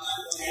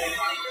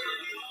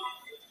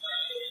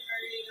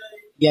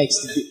 Yikes,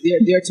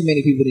 there are too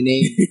many people to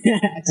name.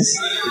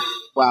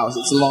 Wow,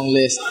 it's a long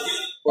list.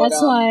 But,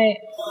 that's why,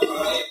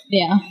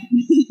 yeah.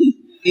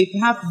 If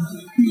I have to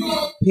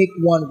pick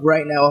one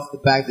right now off the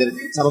back, the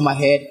top of my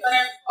head,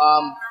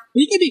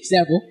 you can be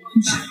several,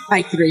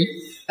 like 3.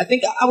 I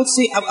think I would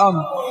say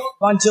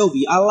Bon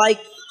Jovi. I like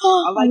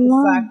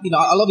the fact,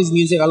 I love his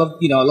music. I love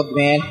the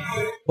band,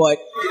 but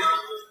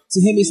to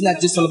him, it's not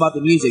just all about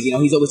the music.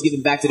 He's always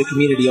giving back to the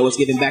community, always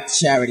giving back to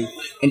charity,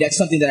 and that's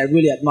something that I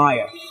really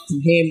admire. From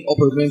him,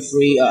 Oprah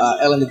Winfrey,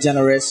 Ellen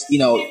DeGeneres,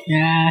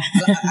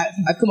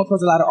 I've come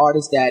across a lot of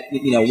artists that,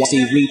 once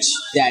they reach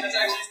that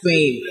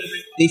fame,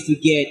 they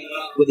forget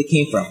where they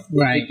came from.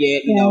 They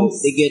forget,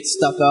 they get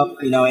stuck up,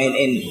 and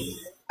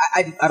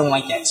I don't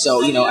like that.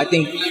 So, I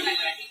think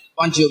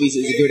Bon Jovi is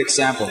a good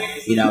example.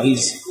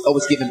 He's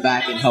always giving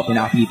back and helping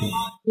out people.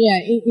 Yeah,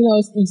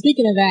 and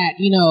speaking of that,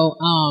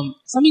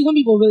 some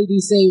people really do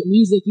say with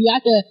music,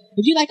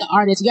 if you like an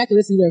artist, you have to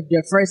listen to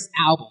their first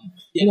album.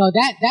 Yeah.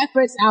 That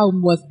first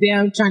album was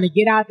them trying to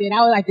get out there. That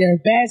was like their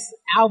best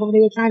album.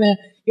 They were trying to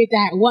get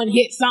that one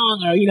hit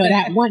song or,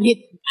 that one hit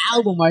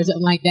album or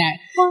something like that.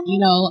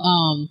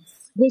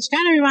 Which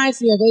kind of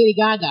reminds me of Lady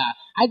Gaga.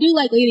 I do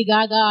like Lady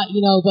Gaga,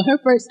 but her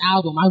first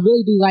album, I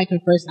really do like her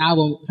first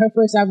album. Her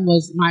first album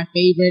was my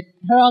favorite.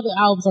 Her other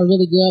albums are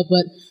really good,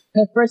 but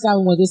her first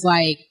album was just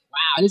like,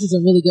 wow, this is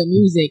some really good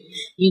music,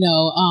 and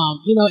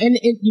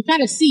you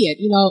kind of see it,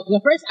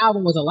 the first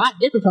album was a lot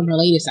different from her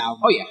latest album.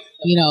 Oh yeah.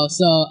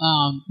 So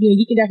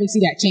you can definitely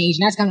see that change.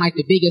 And that's kind of like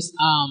the biggest,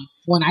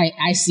 one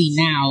I see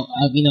now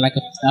of,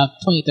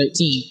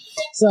 2013.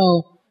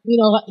 So,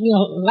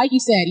 like you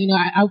said,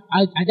 I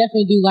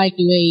definitely do like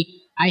the way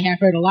I have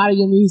heard a lot of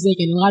your music,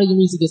 and a lot of your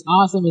music is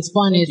awesome. It's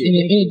fun, and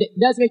it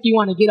does make you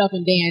want to get up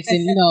and dance,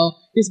 and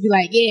just be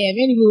like, yeah,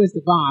 Manny Blue is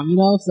the bomb,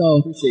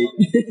 So appreciate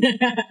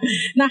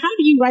it. Now, how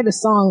do you write a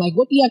song? Like,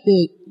 what do you have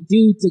to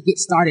do to get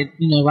started?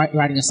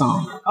 Writing a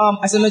song.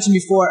 As I mentioned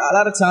before, a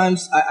lot of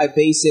times I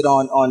base it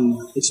on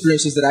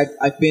experiences that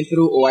I've been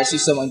through, or I see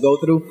someone go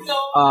through.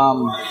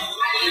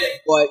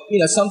 But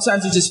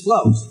sometimes it just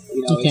flows.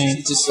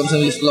 It just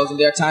sometimes it just flows, and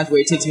there are times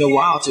where it takes me a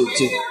while to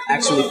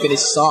actually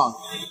finish a song.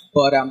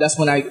 But that's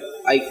when I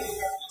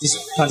just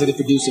contact the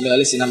producer and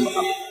listen, I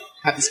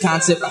have this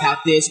concept, I have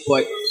this,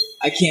 but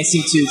I can't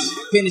seem to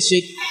finish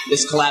it.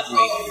 Let's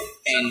collaborate,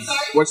 and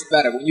it works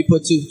better when you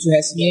put two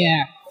heads.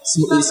 Yeah,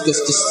 it's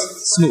just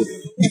smooth.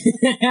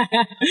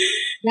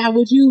 Now,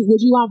 would you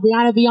want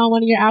Brianna to be on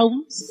one of your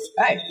albums?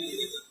 Hey,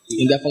 you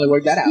can definitely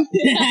work that out.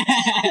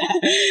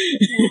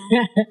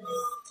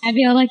 I'd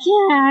be all like,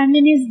 yeah, I'm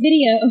in his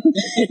video.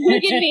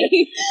 Look at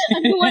me. I'm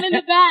the one in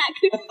the back.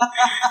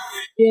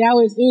 Yeah,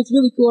 it was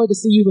really cool to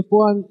see you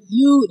perform.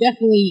 You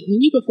definitely,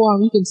 when you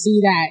perform, you can see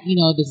that,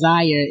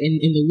 desire and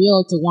the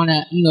will to want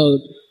to,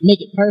 make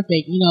it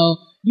perfect.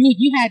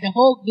 You had the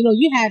whole,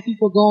 you had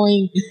people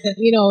going,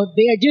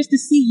 there just to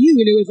see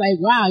you. And it was like,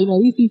 wow,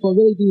 these people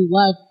really do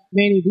love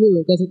Manny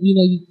Blue, because,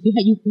 you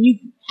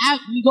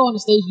go on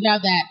the stage, you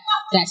have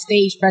that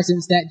stage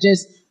presence that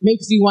just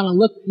makes you want to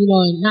look,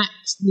 and not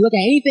look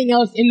at anything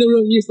else in the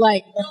room. You're just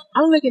like,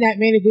 I'm looking at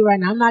Manny Blue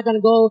right now. I'm not going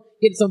to go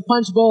get some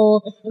punch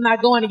bowl. I'm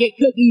not going to get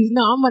cookies.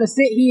 No, I'm going to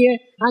sit here.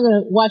 I'm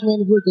going to watch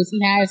Manny Blue because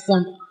he has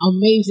some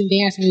amazing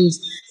dance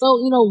moves. So,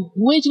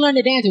 when did you learn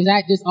to dance? Was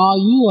that just all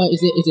you, or is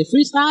it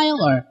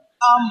freestyle, or?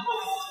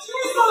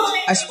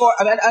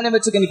 I never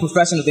took any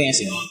professional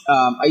dancing.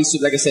 I used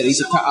to, like I said,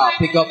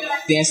 pick up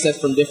dance steps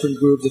from different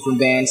groups, different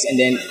bands, and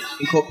then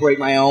incorporate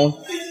my own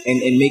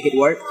and make it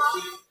work.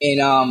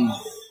 And I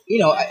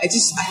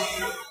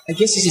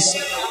guess it's just a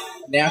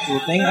natural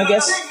thing. I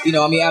guess it'd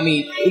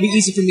be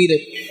easy for me to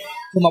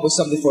come up with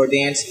something for a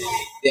dance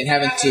than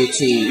having to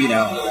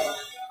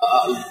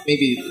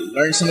maybe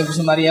learn something from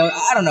somebody else.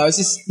 I don't know. It's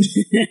just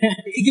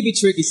it can be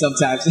tricky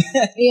sometimes.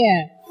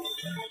 Yeah.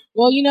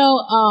 Well,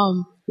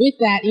 with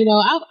that,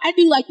 I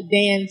do like to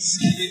dance.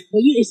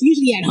 Well, it's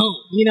usually at home.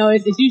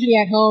 It's usually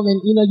at home,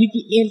 and you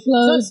can in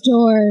closed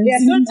doors. Yeah,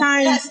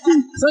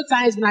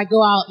 sometimes when I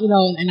go out,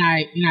 and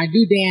I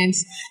do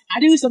dance, I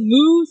do some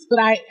moves, but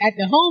at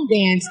the home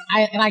dance,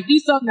 I do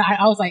something that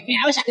I was like, man,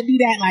 I wish I could do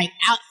that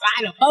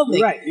outside of public.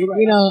 You're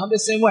right. I'm the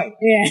same way.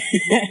 Yeah.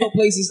 Go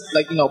places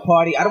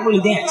party. I don't really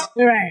dance.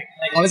 Right.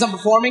 Unless I'm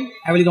performing,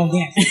 I really don't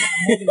dance.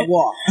 I'm moving the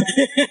wall.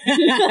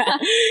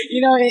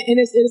 And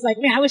it's like,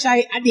 man, I wish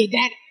I did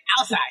that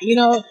outside,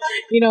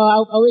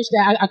 I wish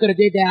that I could have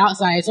did that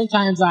outside.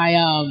 Sometimes I,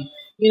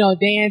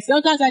 dance.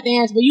 Sometimes I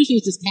dance, but usually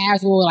it's just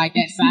casual, like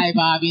that side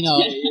bob,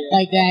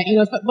 like that,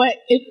 But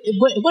if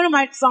one of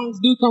my songs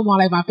do come on,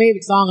 like my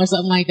favorite song or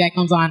something like that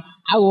comes on,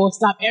 I will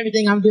stop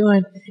everything I'm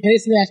doing and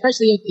listen to that,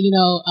 especially if,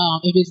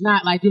 if it's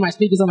not like through my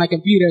speakers on my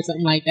computer or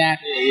something like that.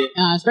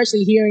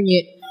 Especially hearing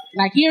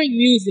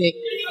music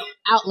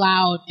out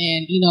loud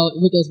and,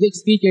 with those big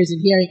speakers and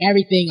hearing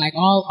everything, like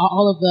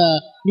all of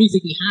the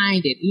music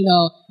behind it,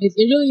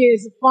 it really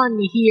is fun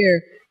to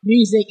hear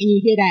music and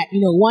you hear that,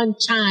 one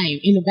chime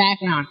in the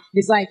background.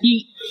 It's like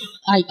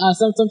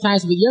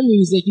sometimes with your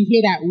music, you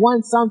hear that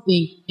one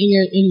something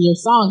in your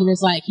songs, and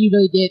it's like he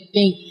really did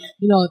think,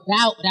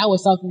 that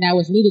was something that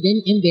was needed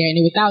in there,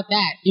 and without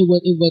that, it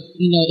would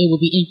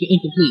be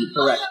incomplete.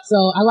 Correct.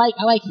 So I like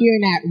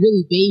hearing that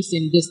really bass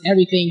and just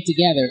everything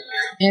together.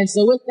 And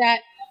so with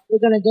that, we're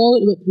gonna go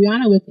with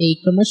Brianna with a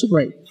commercial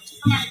break.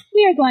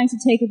 We are going to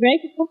take a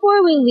break.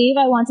 Before we leave,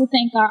 I want to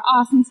thank our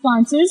awesome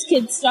sponsors,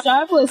 Kids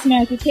Star, Voice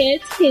America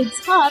Kids, Kids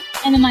Hub,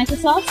 and the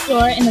Microsoft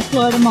Store in the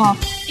Florida Mall.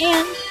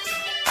 And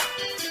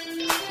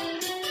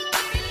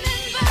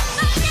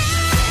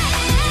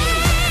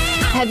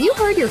have you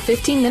heard your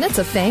 15 minutes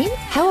of fame?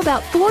 How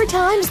about 4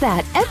 times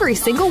that every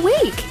single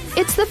week?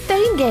 It's the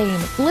Fame Game.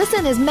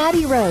 Listen as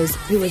Maddie Rose,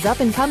 who is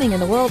up and coming in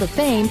the world of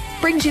fame,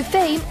 brings you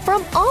fame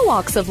from all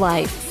walks of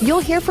life.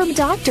 You'll hear from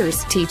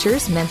doctors,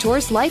 teachers,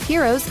 mentors, life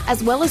heroes,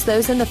 as well as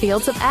those in the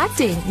fields of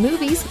acting,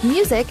 movies,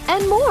 music,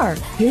 and more.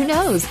 Who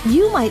knows?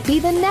 You might be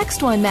the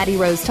next one Maddie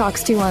Rose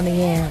talks to on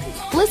the air.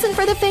 Listen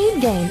for the Fame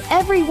Game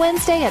every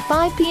Wednesday at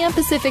 5 p.m.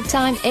 Pacific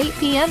Time, 8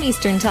 p.m.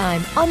 Eastern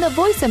Time on the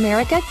Voice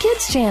America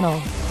Kids channel.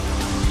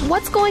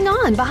 What's going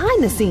on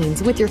behind the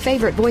scenes with your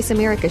favorite Voice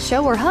America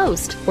show or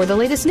host? For the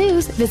latest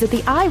news, visit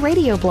the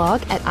iRadio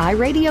blog at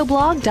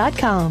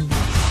iradioblog.com.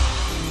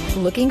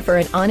 Looking for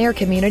an on-air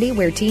community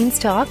where teens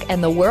talk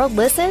and the world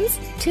listens?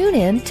 Tune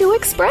in to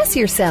Express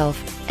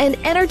Yourself, an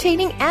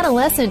entertaining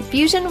adolescent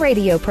fusion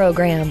radio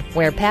program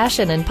where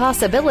passion and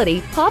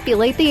possibility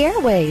populate the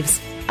airwaves.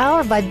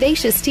 Our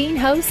vivacious teen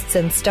hosts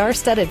and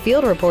star-studded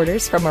field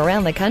reporters from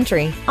around the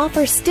country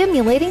offer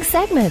stimulating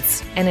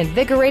segments and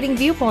invigorating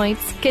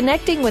viewpoints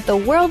connecting with the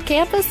world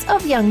campus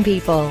of young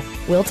people.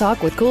 We'll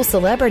talk with cool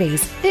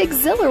celebrities,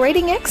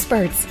 exhilarating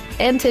experts,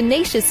 and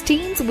tenacious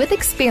teens with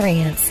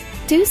experience.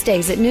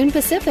 Tuesdays at noon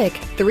Pacific,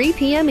 3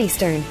 p.m.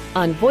 Eastern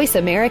on Voice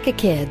America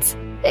Kids.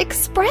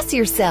 Express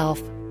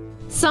yourself.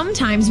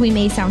 Sometimes we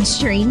may sound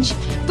strange,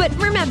 but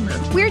remember,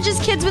 we're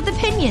just kids with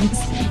opinions.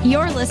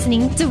 You're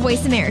listening to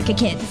Voice America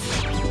Kids.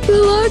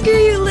 The longer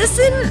you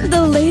listen,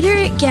 the later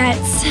it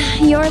gets.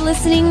 You're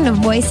listening to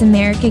Voice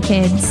America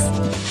Kids.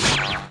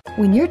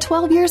 When you're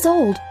 12 years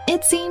old,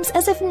 it seems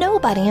as if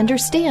nobody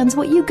understands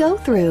what you go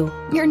through.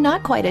 You're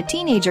not quite a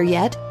teenager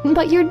yet,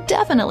 but you're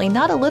definitely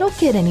not a little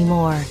kid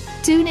anymore.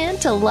 Tune in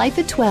to Life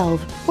at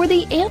 12 for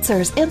the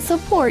answers and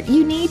support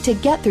you need to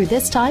get through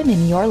this time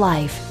in your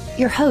life.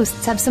 Your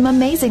hosts have some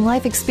amazing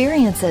life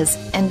experiences,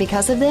 and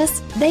because of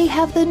this, they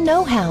have the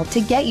know-how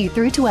to get you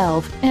through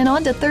 12 and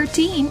on to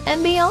 13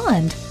 and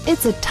beyond.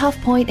 It's a tough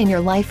point in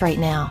your life right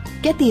now.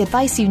 Get the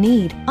advice you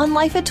need on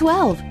Life at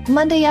 12,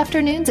 Monday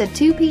afternoons at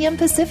 2 p.m.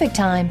 Pacific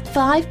Time,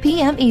 5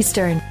 p.m.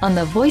 Eastern on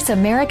the Voice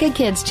America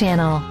Kids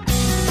channel.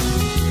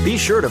 Be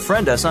sure to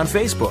friend us on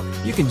Facebook.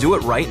 You can do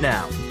it right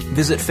now.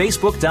 Visit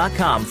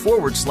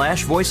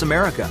facebook.com/Voice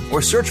America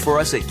or search for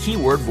us at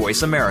keyword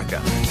Voice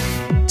America.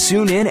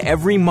 Tune in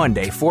every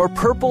Monday for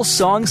Purple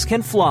Songs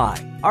Can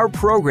Fly. Our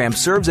program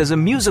serves as a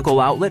musical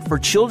outlet for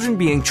children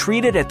being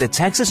treated at the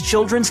Texas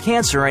Children's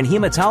Cancer and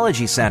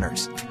Hematology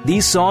Centers.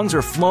 These songs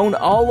are flown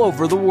all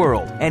over the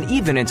world and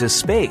even into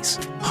space.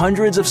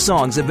 Hundreds of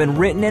songs have been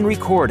written and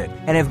recorded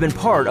and have been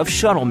part of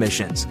shuttle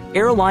missions,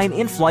 airline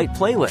in-flight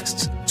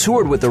playlists,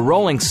 toured with the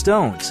Rolling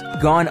Stones,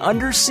 gone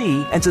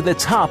undersea and to the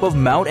top of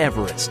Mount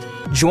Everest.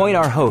 Join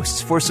our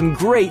hosts for some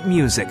great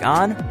music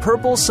on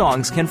Purple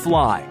Songs Can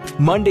Fly,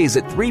 Mondays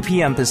at 3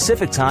 p.m.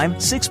 Pacific Time,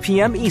 6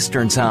 p.m.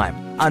 Eastern Time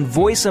on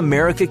Voice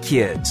America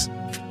Kids.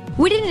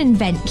 We didn't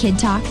invent Kid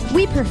Talk,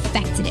 we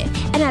perfected it,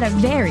 and at a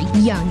very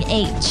young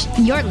age.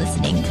 You're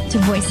listening to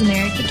Voice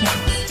America Kids.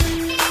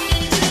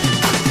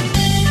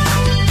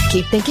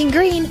 Keep thinking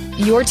green.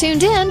 You're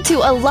tuned in to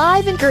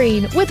Alive and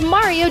Green with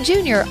Mario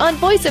Jr. on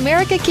Voice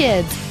America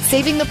Kids,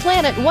 saving the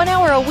planet 1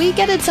 hour a week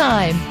at a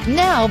time.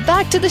 Now,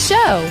 back to the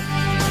show.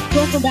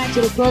 Welcome back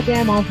to the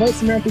program on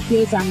Voice America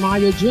Kids. I'm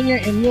Mario Jr.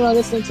 and you are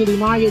listening to the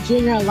Mario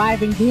Jr.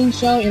 Live and Green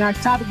Show. And our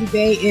topic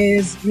today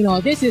is,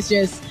 this is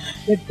just,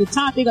 the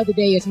topic of the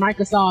day is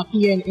Microsoft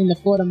here in the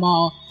Florida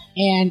Mall.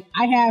 And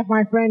I have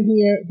my friend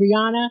here,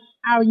 Brianna.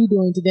 How are you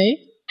doing today?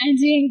 I'm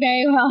doing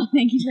very well.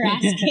 Thank you for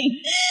asking.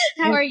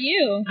 How are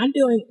you? I'm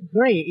doing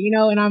great, and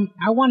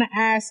I want to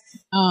ask,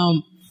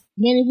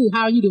 Manny Blue,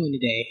 how are you doing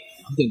today?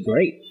 I'm doing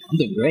great.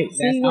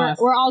 That's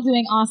awesome. We're all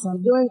doing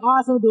awesome. Doing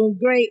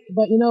great.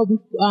 But,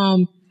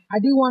 I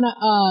do want to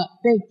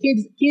thank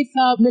Kids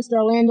Hub,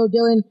 Mr. Orlando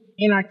Dillon,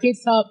 and our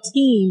Kids Hub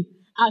team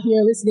out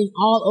here listening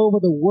all over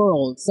the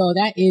world. So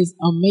that is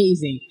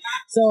amazing.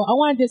 So I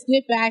want to just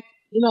get back.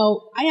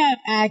 I have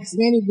asked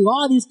Manny Blue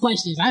all these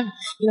questions. Manny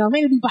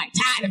Blue's like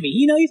tired of me.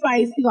 He's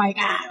like,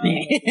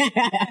 man.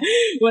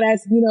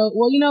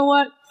 Well, you know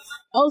what?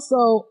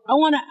 Also, I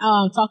want to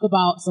talk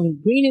about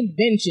some green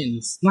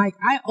inventions. Like,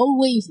 I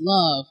always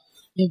love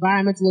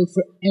environmentally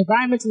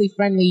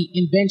friendly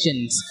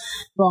inventions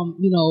from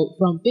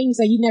things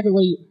that you never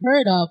really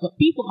heard of, but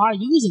people are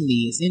using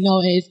these.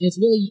 It's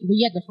really,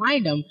 we have to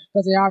find them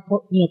because they are,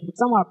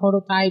 some are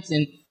prototypes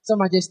and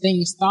some are just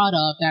things thought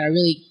of that are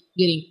really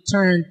getting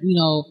turned,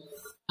 to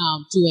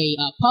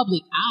a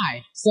public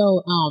eye.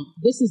 So,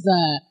 this is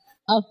the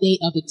update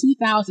of the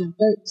 2013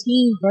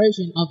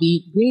 version of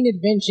the green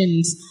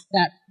inventions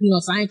that,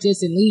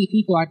 scientists and leading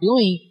people are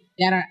doing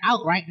that are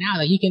out right now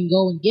that you can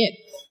go and get.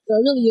 So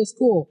it really is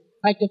cool.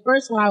 Like the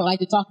first one I would like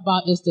to talk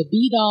about is the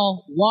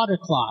B-Doll water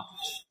clock.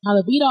 Now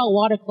the B-Doll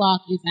water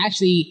clock is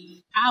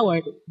actually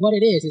powered, what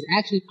it is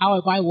actually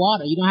powered by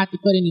water. You don't have to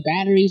put any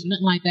batteries,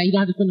 nothing like that. You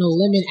don't have to put no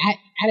lemon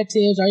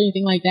additives or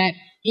anything like that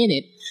in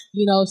it,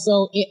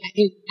 so it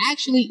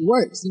actually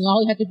works.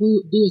 All you have to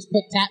do is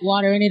put tap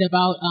water in it,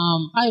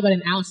 probably about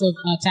an ounce of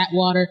tap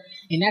water,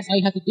 and that's all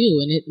you have to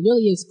do. And it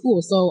really is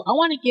cool. So I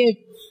want to hear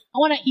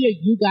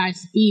you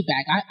guys'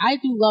 feedback. I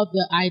do love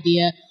the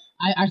idea.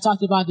 I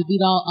talked about the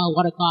B-Doll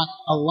water clock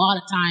a lot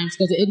of times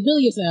because it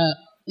really is a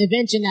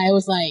invention that it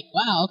was like,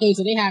 wow, okay,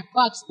 so they have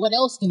clocks. What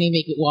else can they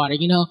make with water?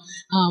 A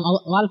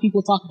lot of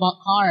people talk about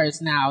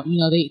cars now.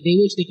 They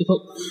wish they could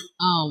put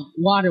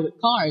water with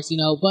cars,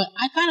 but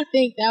I kind of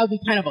think that would be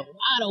kind of a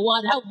lot of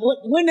water.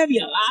 Wouldn't that be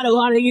a lot of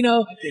water, I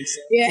think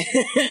so. Yeah.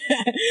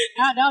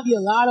 that would be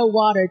a lot of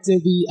water to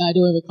be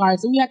doing with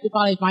cars. So we have to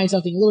probably find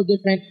something a little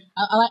different.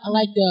 I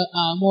like the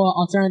more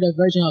alternative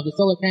version of the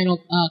solar panel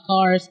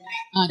cars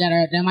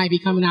that might be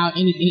coming out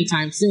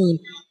anytime soon.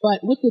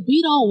 But with the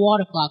Beat All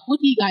water clock, what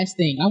do you guys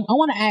think? I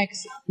want to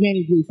ask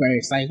Manny Blue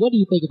first. Like, what do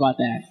you think about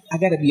that? I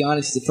gotta be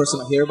honest, it's the first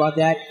time I hear about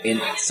that, and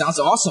it sounds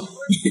awesome.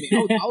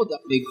 I would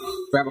definitely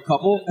grab a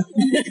couple.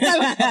 It's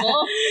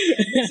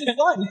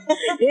fun.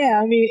 Yeah,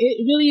 I mean,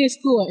 it really is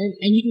cool.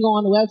 And you can go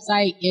on the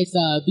website. It's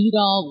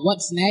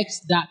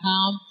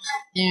beatallwhatsnext.com.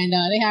 And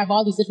they have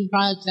all these different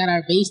products that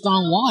are based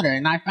on water.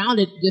 And I found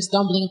it just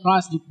stumbling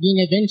across the green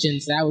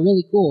inventions that were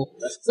really cool.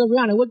 So,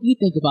 Brianna, what do you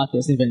think about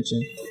this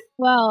invention?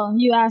 Well,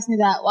 you asked me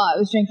that while I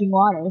was drinking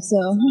water, so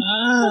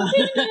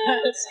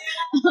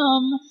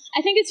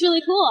I think it's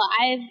really cool.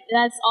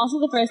 That's also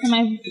the first time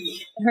I've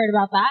heard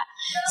about that.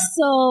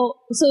 So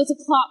it's a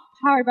clock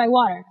powered by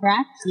water,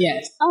 correct?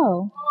 Yes.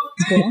 Oh,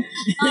 cool.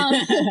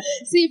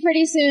 So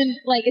pretty soon,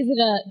 like, is it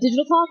a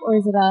digital clock or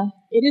is it a?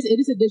 It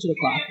is a digital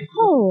clock.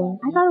 Oh,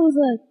 I thought it was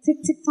a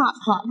tick-tick-tock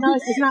clock. No,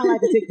 it's not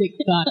like a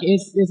tick-tick-tock.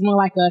 It's more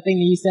like a thing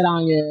that you set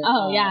on your,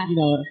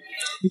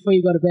 before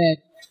you go to bed.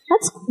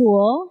 That's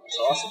cool. That's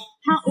awesome.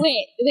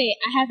 Wait,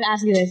 I have to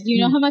ask you this. Do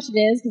you know how much it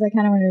is? Because I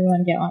kind of really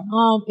want to get one.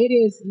 It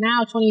is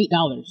now $28.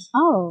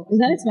 Oh, is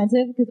that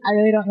expensive? Because I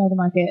really don't know the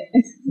market.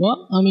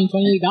 Well, I mean,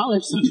 $28.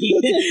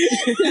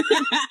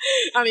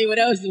 I mean, what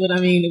else?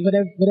 Whatever you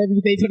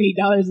think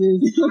 $28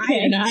 is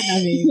high or not.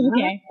 I mean,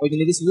 okay. All you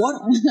need is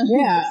water.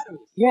 Yeah.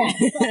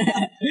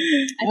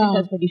 I think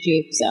that's pretty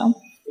cheap. So.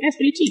 That's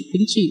pretty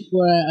cheap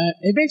for an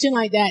invention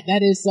like that.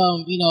 That is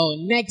some,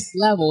 next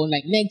level,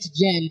 like next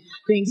gen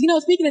things.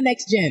 Speaking of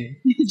next gen,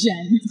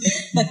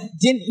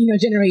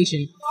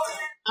 generation.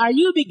 Are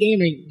you a big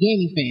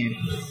gaming fan?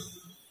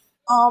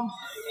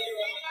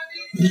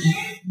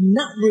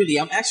 Not really.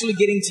 I'm actually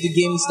getting to the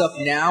gaming stuff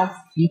now.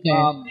 Okay.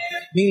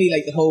 Mainly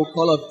like the whole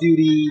Call of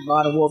Duty,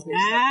 Modern Warfare.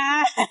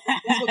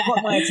 That's what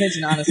caught my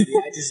attention, honestly.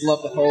 I just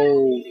love the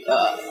whole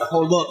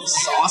look.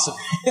 It's awesome.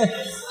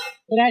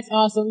 Well, that's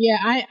awesome. Yeah,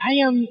 I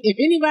am. If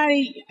any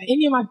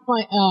of my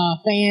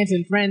fans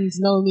and friends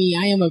know me,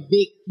 I am a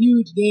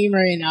huge gamer.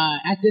 And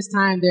at this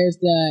time, there's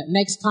the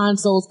next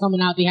consoles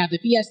coming out. They have the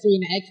PS3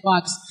 and the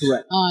Xbox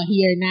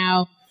here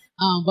now.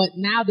 But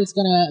now there's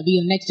going to be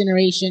a next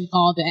generation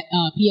called the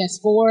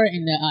PS4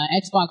 and the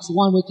Xbox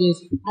One, which is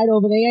right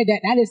over there.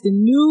 That is the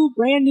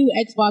brand new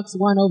Xbox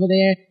One over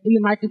there in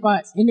the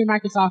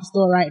Microsoft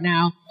store right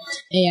now.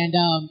 And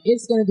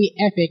it's going to be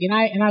epic. And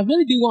I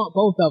really do want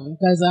both of them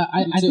because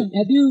I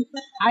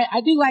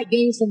do like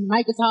games from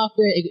Microsoft.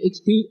 Their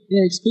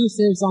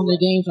exclusives on their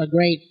games are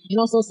great.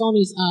 And also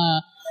Sony's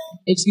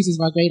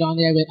exclusives are great on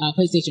there with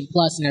PlayStation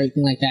Plus and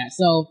everything like that.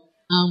 So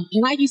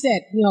and like you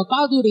said,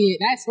 Call of Duty,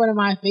 that's one of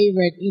my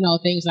favorite,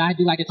 things that I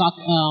do like to talk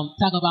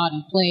about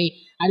and play.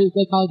 I do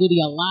play Call of Duty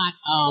a lot.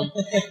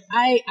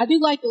 I do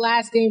like the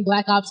last game,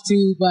 Black Ops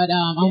 2, but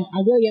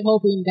I really am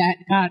hoping that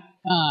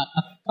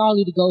Call of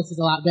Duty Ghosts is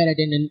a lot better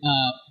than the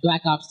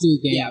Black Ops 2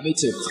 game. Yeah, me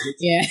too.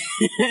 Yeah.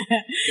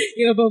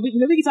 But we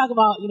can talk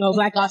about,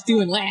 Black Ops 2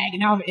 and lag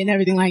and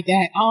everything like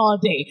that all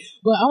day.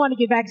 But I want to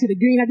get back to the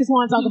green. I just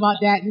want to talk about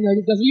that,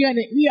 because we are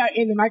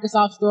in the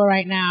Microsoft store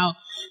right now.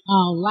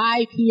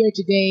 Live here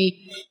today.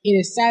 It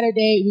is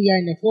Saturday. We are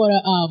in the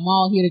Florida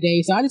Mall here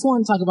today. So I just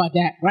want to talk about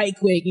that right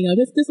quick.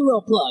 Just a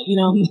little plug,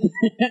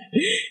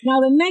 Now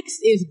the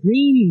next is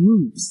green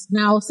roofs.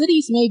 Now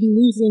cities may be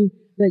losing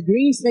the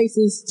green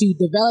spaces to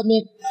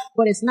development,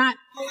 but it's not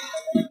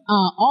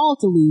all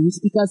to lose,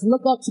 because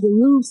look up to the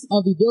roofs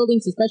of the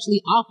buildings,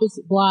 especially office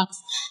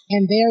blocks,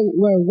 and there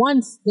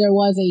once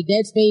was a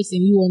dead space,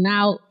 and you will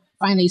now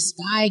find a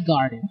sky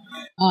garden.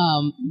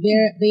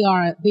 They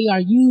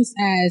are used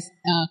as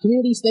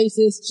community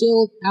spaces,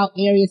 chilled out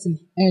areas,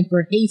 and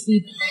for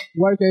hasty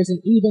workers, and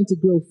even to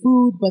grow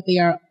food. But they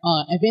are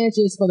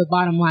advantages for the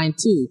bottom line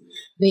too.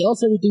 They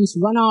also reduce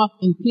runoff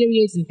in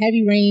periods and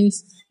heavy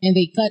rains, and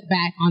they cut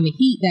back on the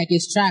heat that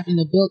gets trapped in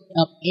the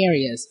built-up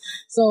areas.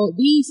 So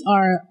these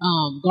are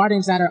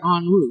gardens that are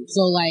on roof.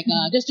 So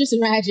just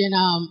imagine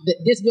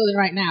this building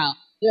right now.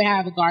 They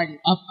have a garden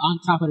up on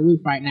top of the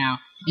roof right now,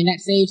 and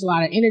that saves a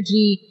lot of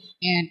energy.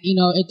 And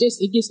it just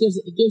gives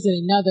it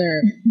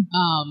another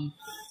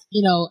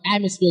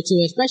atmosphere to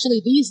it.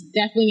 Especially these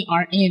definitely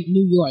are in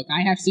New York.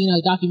 I have seen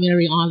a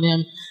documentary on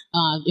them.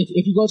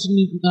 If you go to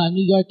New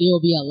York, there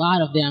will be a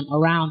lot of them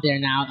around there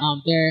now.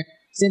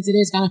 Since it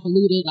is kind of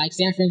polluted, like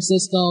San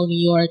Francisco,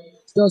 New York,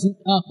 those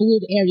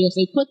polluted areas,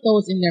 they put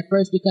those in there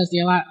first because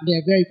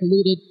they're very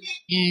polluted.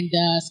 And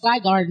sky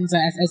gardens,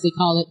 as they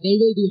call it, they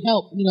really do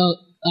help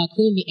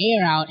clean the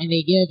air out, and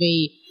they give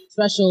a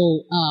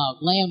special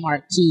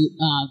landmark to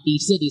the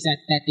cities that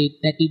they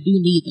do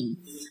need them.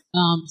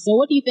 So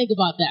what do you think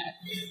about that?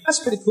 That's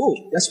pretty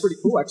cool.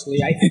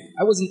 Actually.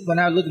 I wasn't, when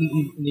I lived in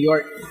New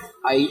York,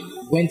 I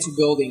went to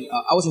building.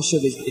 I wasn't sure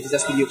if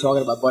that's what you're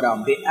talking about, but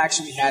they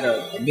actually had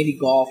a mini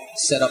golf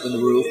set up in the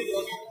roof.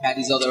 Had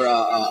these other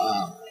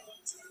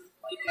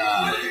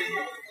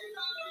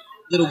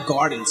little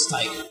gardens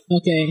type.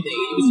 Okay.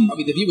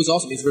 The view was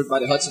awesome. It was by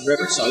the Hudson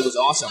River, so it was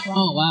awesome.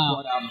 Oh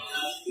wow. But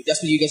If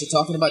that's what you guys are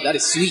talking about, that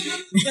is sweet.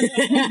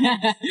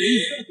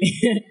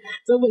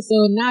 So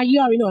now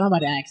you already know what I'm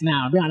about to ask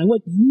now. Brianna,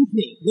 what do you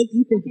think? What do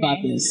you think about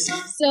this?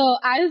 So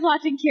I was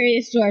watching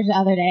Curious George the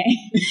other day.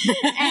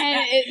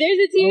 And there's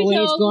a TV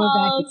show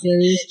called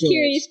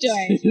Curious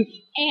George.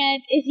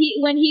 And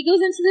when he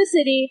goes into the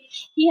city,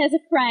 he has a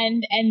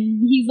friend,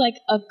 and he's like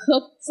a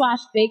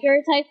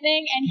cook/baker type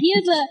thing, and he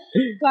has a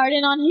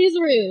garden on his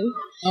roof.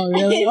 Oh,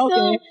 really? Okay.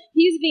 So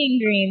he's being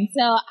green.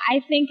 So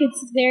I think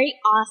it's very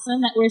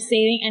awesome that we're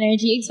saving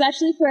energy,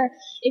 especially for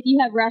if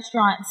you have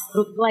restaurants,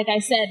 like I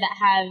said, that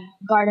have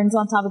gardens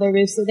on top of their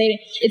roofs. So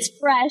it's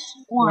fresh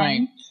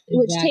wine,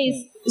 which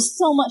tastes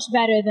so much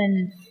better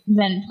than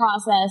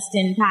processed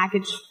and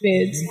packaged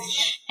foods,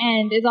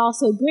 and it's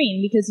also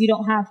green because you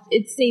don't have.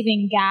 It's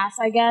saving gas,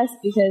 I guess,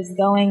 because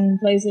going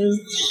places,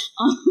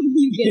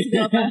 you get to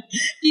go up a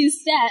few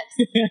steps,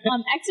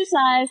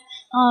 exercise.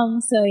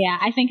 So yeah,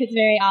 I think it's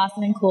very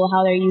awesome and cool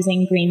how they're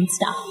using green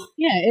stuff.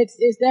 Yeah, it's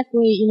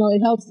definitely,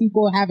 it helps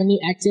people have a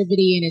new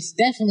activity, and it's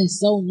definitely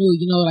so new.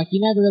 Like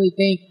you never really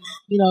think,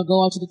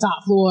 go up to the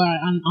top floor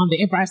on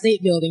the Empire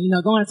State Building,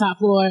 go on the top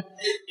floor,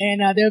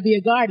 and there'll be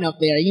a garden up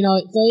there.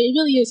 So it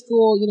really is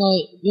cool.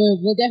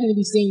 We'll definitely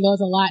be seeing those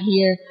a lot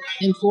here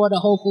in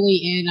Florida, hopefully,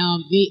 and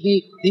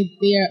they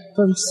are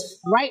from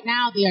right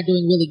now. They are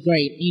doing really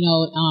great.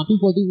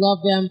 People do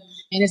love them.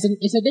 And it's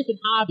a different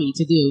hobby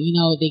to do.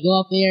 They go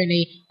up there and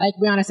they, like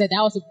Brianna said,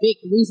 that was a big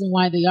reason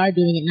why they are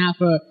doing it now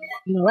for,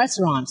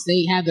 restaurants.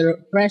 They have their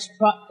fresh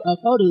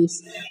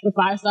produce for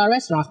 5-star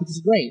restaurants, which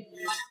is great.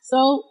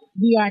 So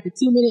we are at the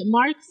 2-minute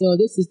mark. So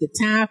this is the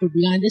time for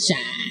Brianna to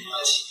shine.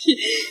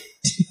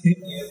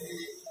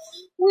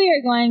 We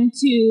are going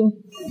to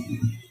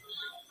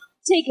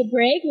take a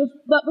break,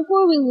 but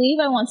before we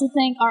leave, I want to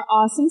thank our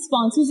awesome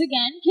sponsors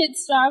again: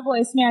 KidStar,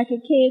 Voice America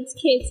Kids,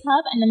 Kids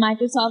Hub, and the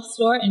Microsoft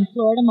Store in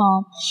Florida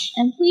Mall.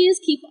 And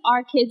please keep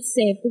our kids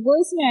safe. The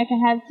Voice America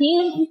have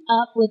teamed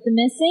up with the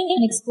Missing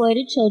and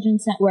Exploited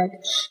Children's Network.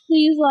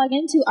 Please log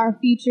into Our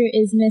Future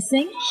is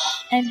Missing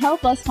and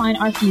help us find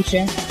our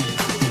future.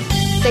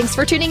 Thanks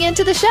for tuning in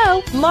to the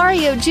show.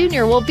 Mario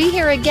Jr. will be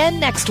here again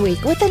next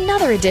week with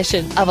another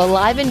edition of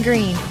Alive and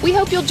Green. We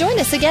hope you'll join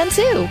us again,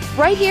 too,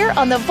 right here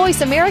on the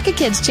Voice America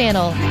Kids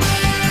channel.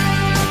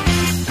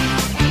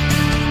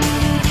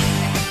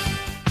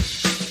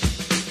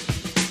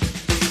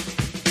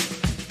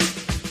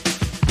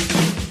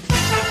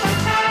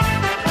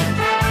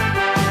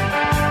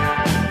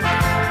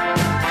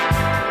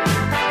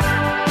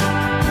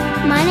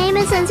 My name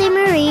is Lindsay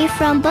Marie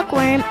from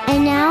Bookworm,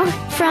 and now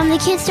from the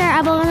KidStar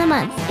Album of the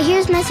Month.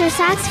 Here's Mr.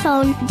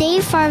 Saxophone,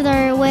 Dave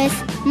Farther with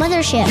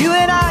Mothership. You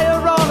and I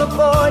are on a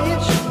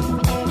voyage.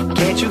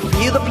 Can't you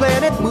feel the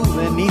planet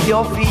moving beneath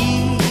your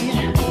feet?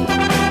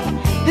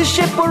 This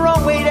ship we're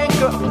on weighed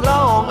anchor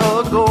long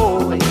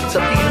ago. It's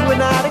up to you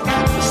and I to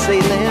keep the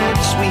sailing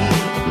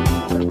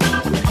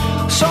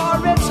sweet. Saw a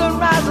red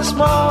sunrise this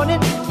morning.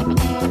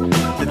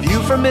 The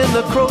view from in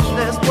the crow's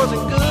nest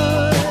wasn't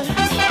good.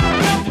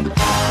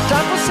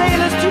 Time for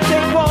sailors to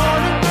take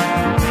warning.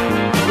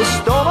 The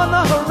storm on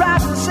the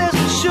horizon says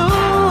we should.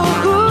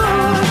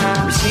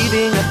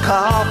 Receiving a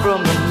call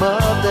from the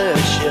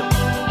mothership.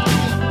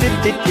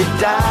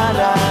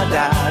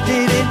 Da-da-da-da,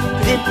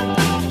 did-it-did.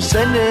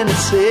 Sending a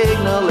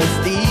signal, let's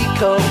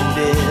decode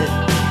it.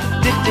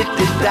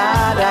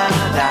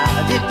 Da-da-da-da,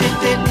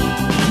 did-it-did.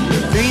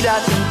 3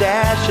 dots and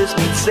dashes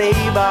mean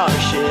save our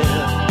ship.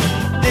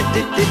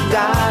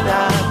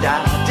 Da-da-da-da,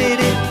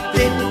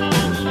 did-it-did.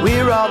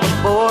 We're all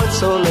aboard,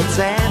 so let's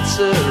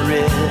answer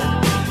it.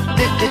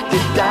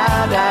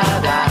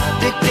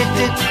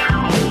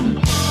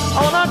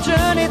 On our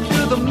journey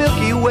through the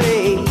Milky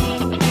Way,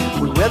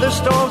 we weather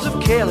storms of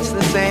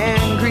carelessness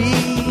and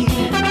greed.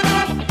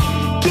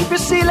 Keep your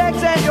sea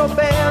legs and your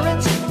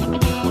bearings,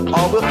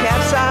 or we'll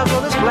capsize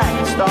on this black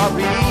and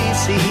starry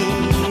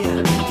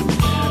sea.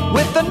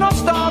 With the North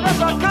Star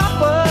as our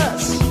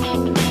compass,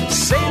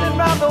 sailing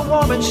round the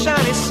warm and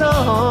shiny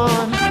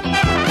sun.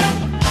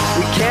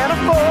 We can't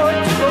afford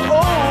to go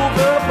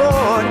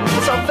overboard.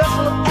 It's our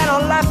vessel and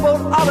our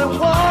lifeboat all in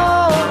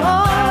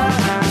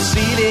one.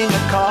 Receiving a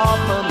call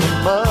from the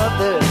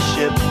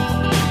mothership.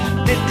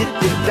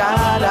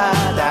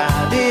 Da-da-da-da-da,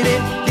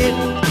 did-it-did.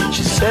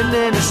 She's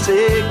sending a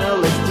signal,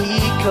 let's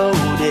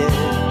decode it.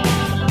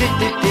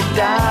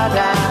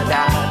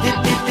 Da-da-da-da-da,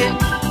 did-it-did.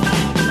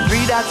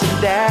 3 dots and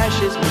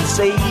dashes will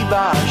save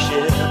our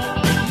ship.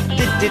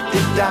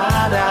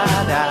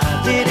 Da-da-da-da-da,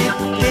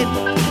 did-it-did.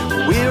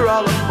 We're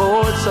all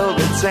aboard, so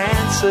let's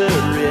answer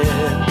it.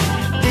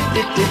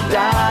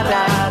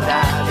 Da-da-da-da-da,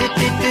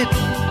 did-it-did.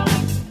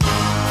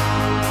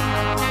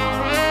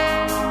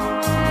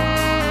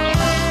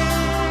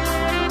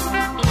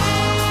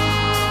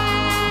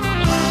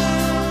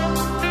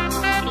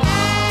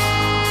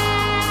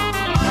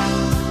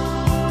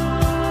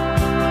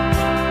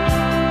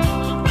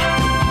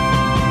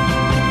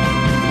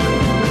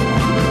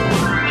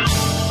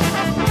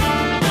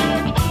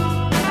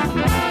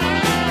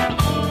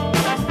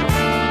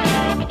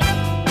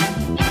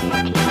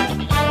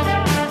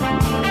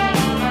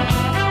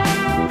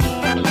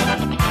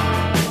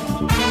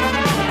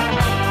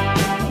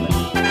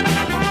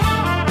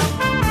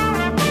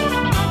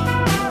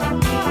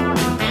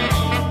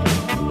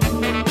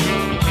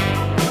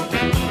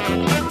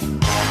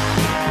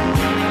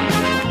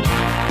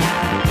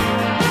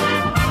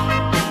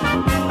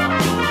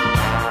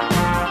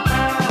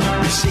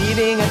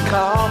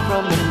 call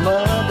from the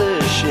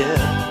mothership.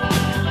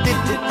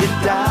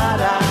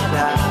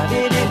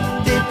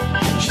 Did-did-did-da-da-da-did-did-did.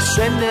 She's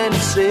sending a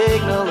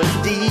signal that's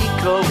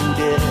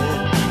decoded.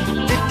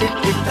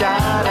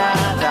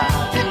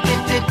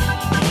 Did-did-did-da-da-da-did-did-did.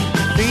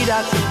 3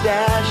 dots and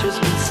dashes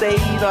can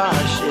save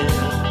our ship.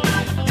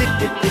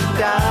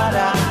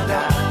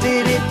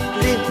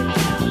 Did-did-did-da-da-da-did-it-did.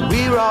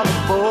 We're all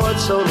aboard,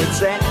 so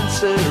let's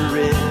answer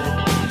it.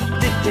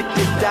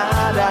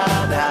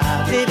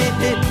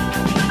 Did-did-did-da-da-da-did-it-did.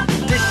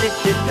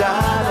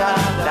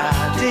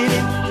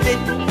 Did-did-did-da-da-da-did-it-did.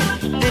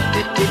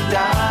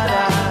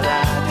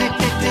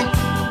 Did-did-did-da-da-da-did-it-did.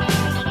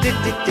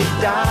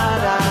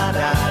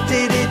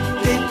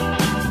 Did-did-did-da-da-da-did-it-did.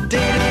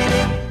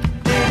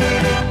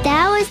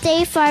 That was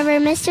Dave Farber,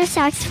 Mr.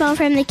 Saxophone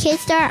from the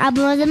Kidstar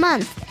Album of the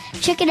Month.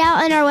 Check it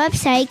out on our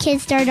website,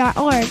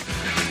 kidstar.org.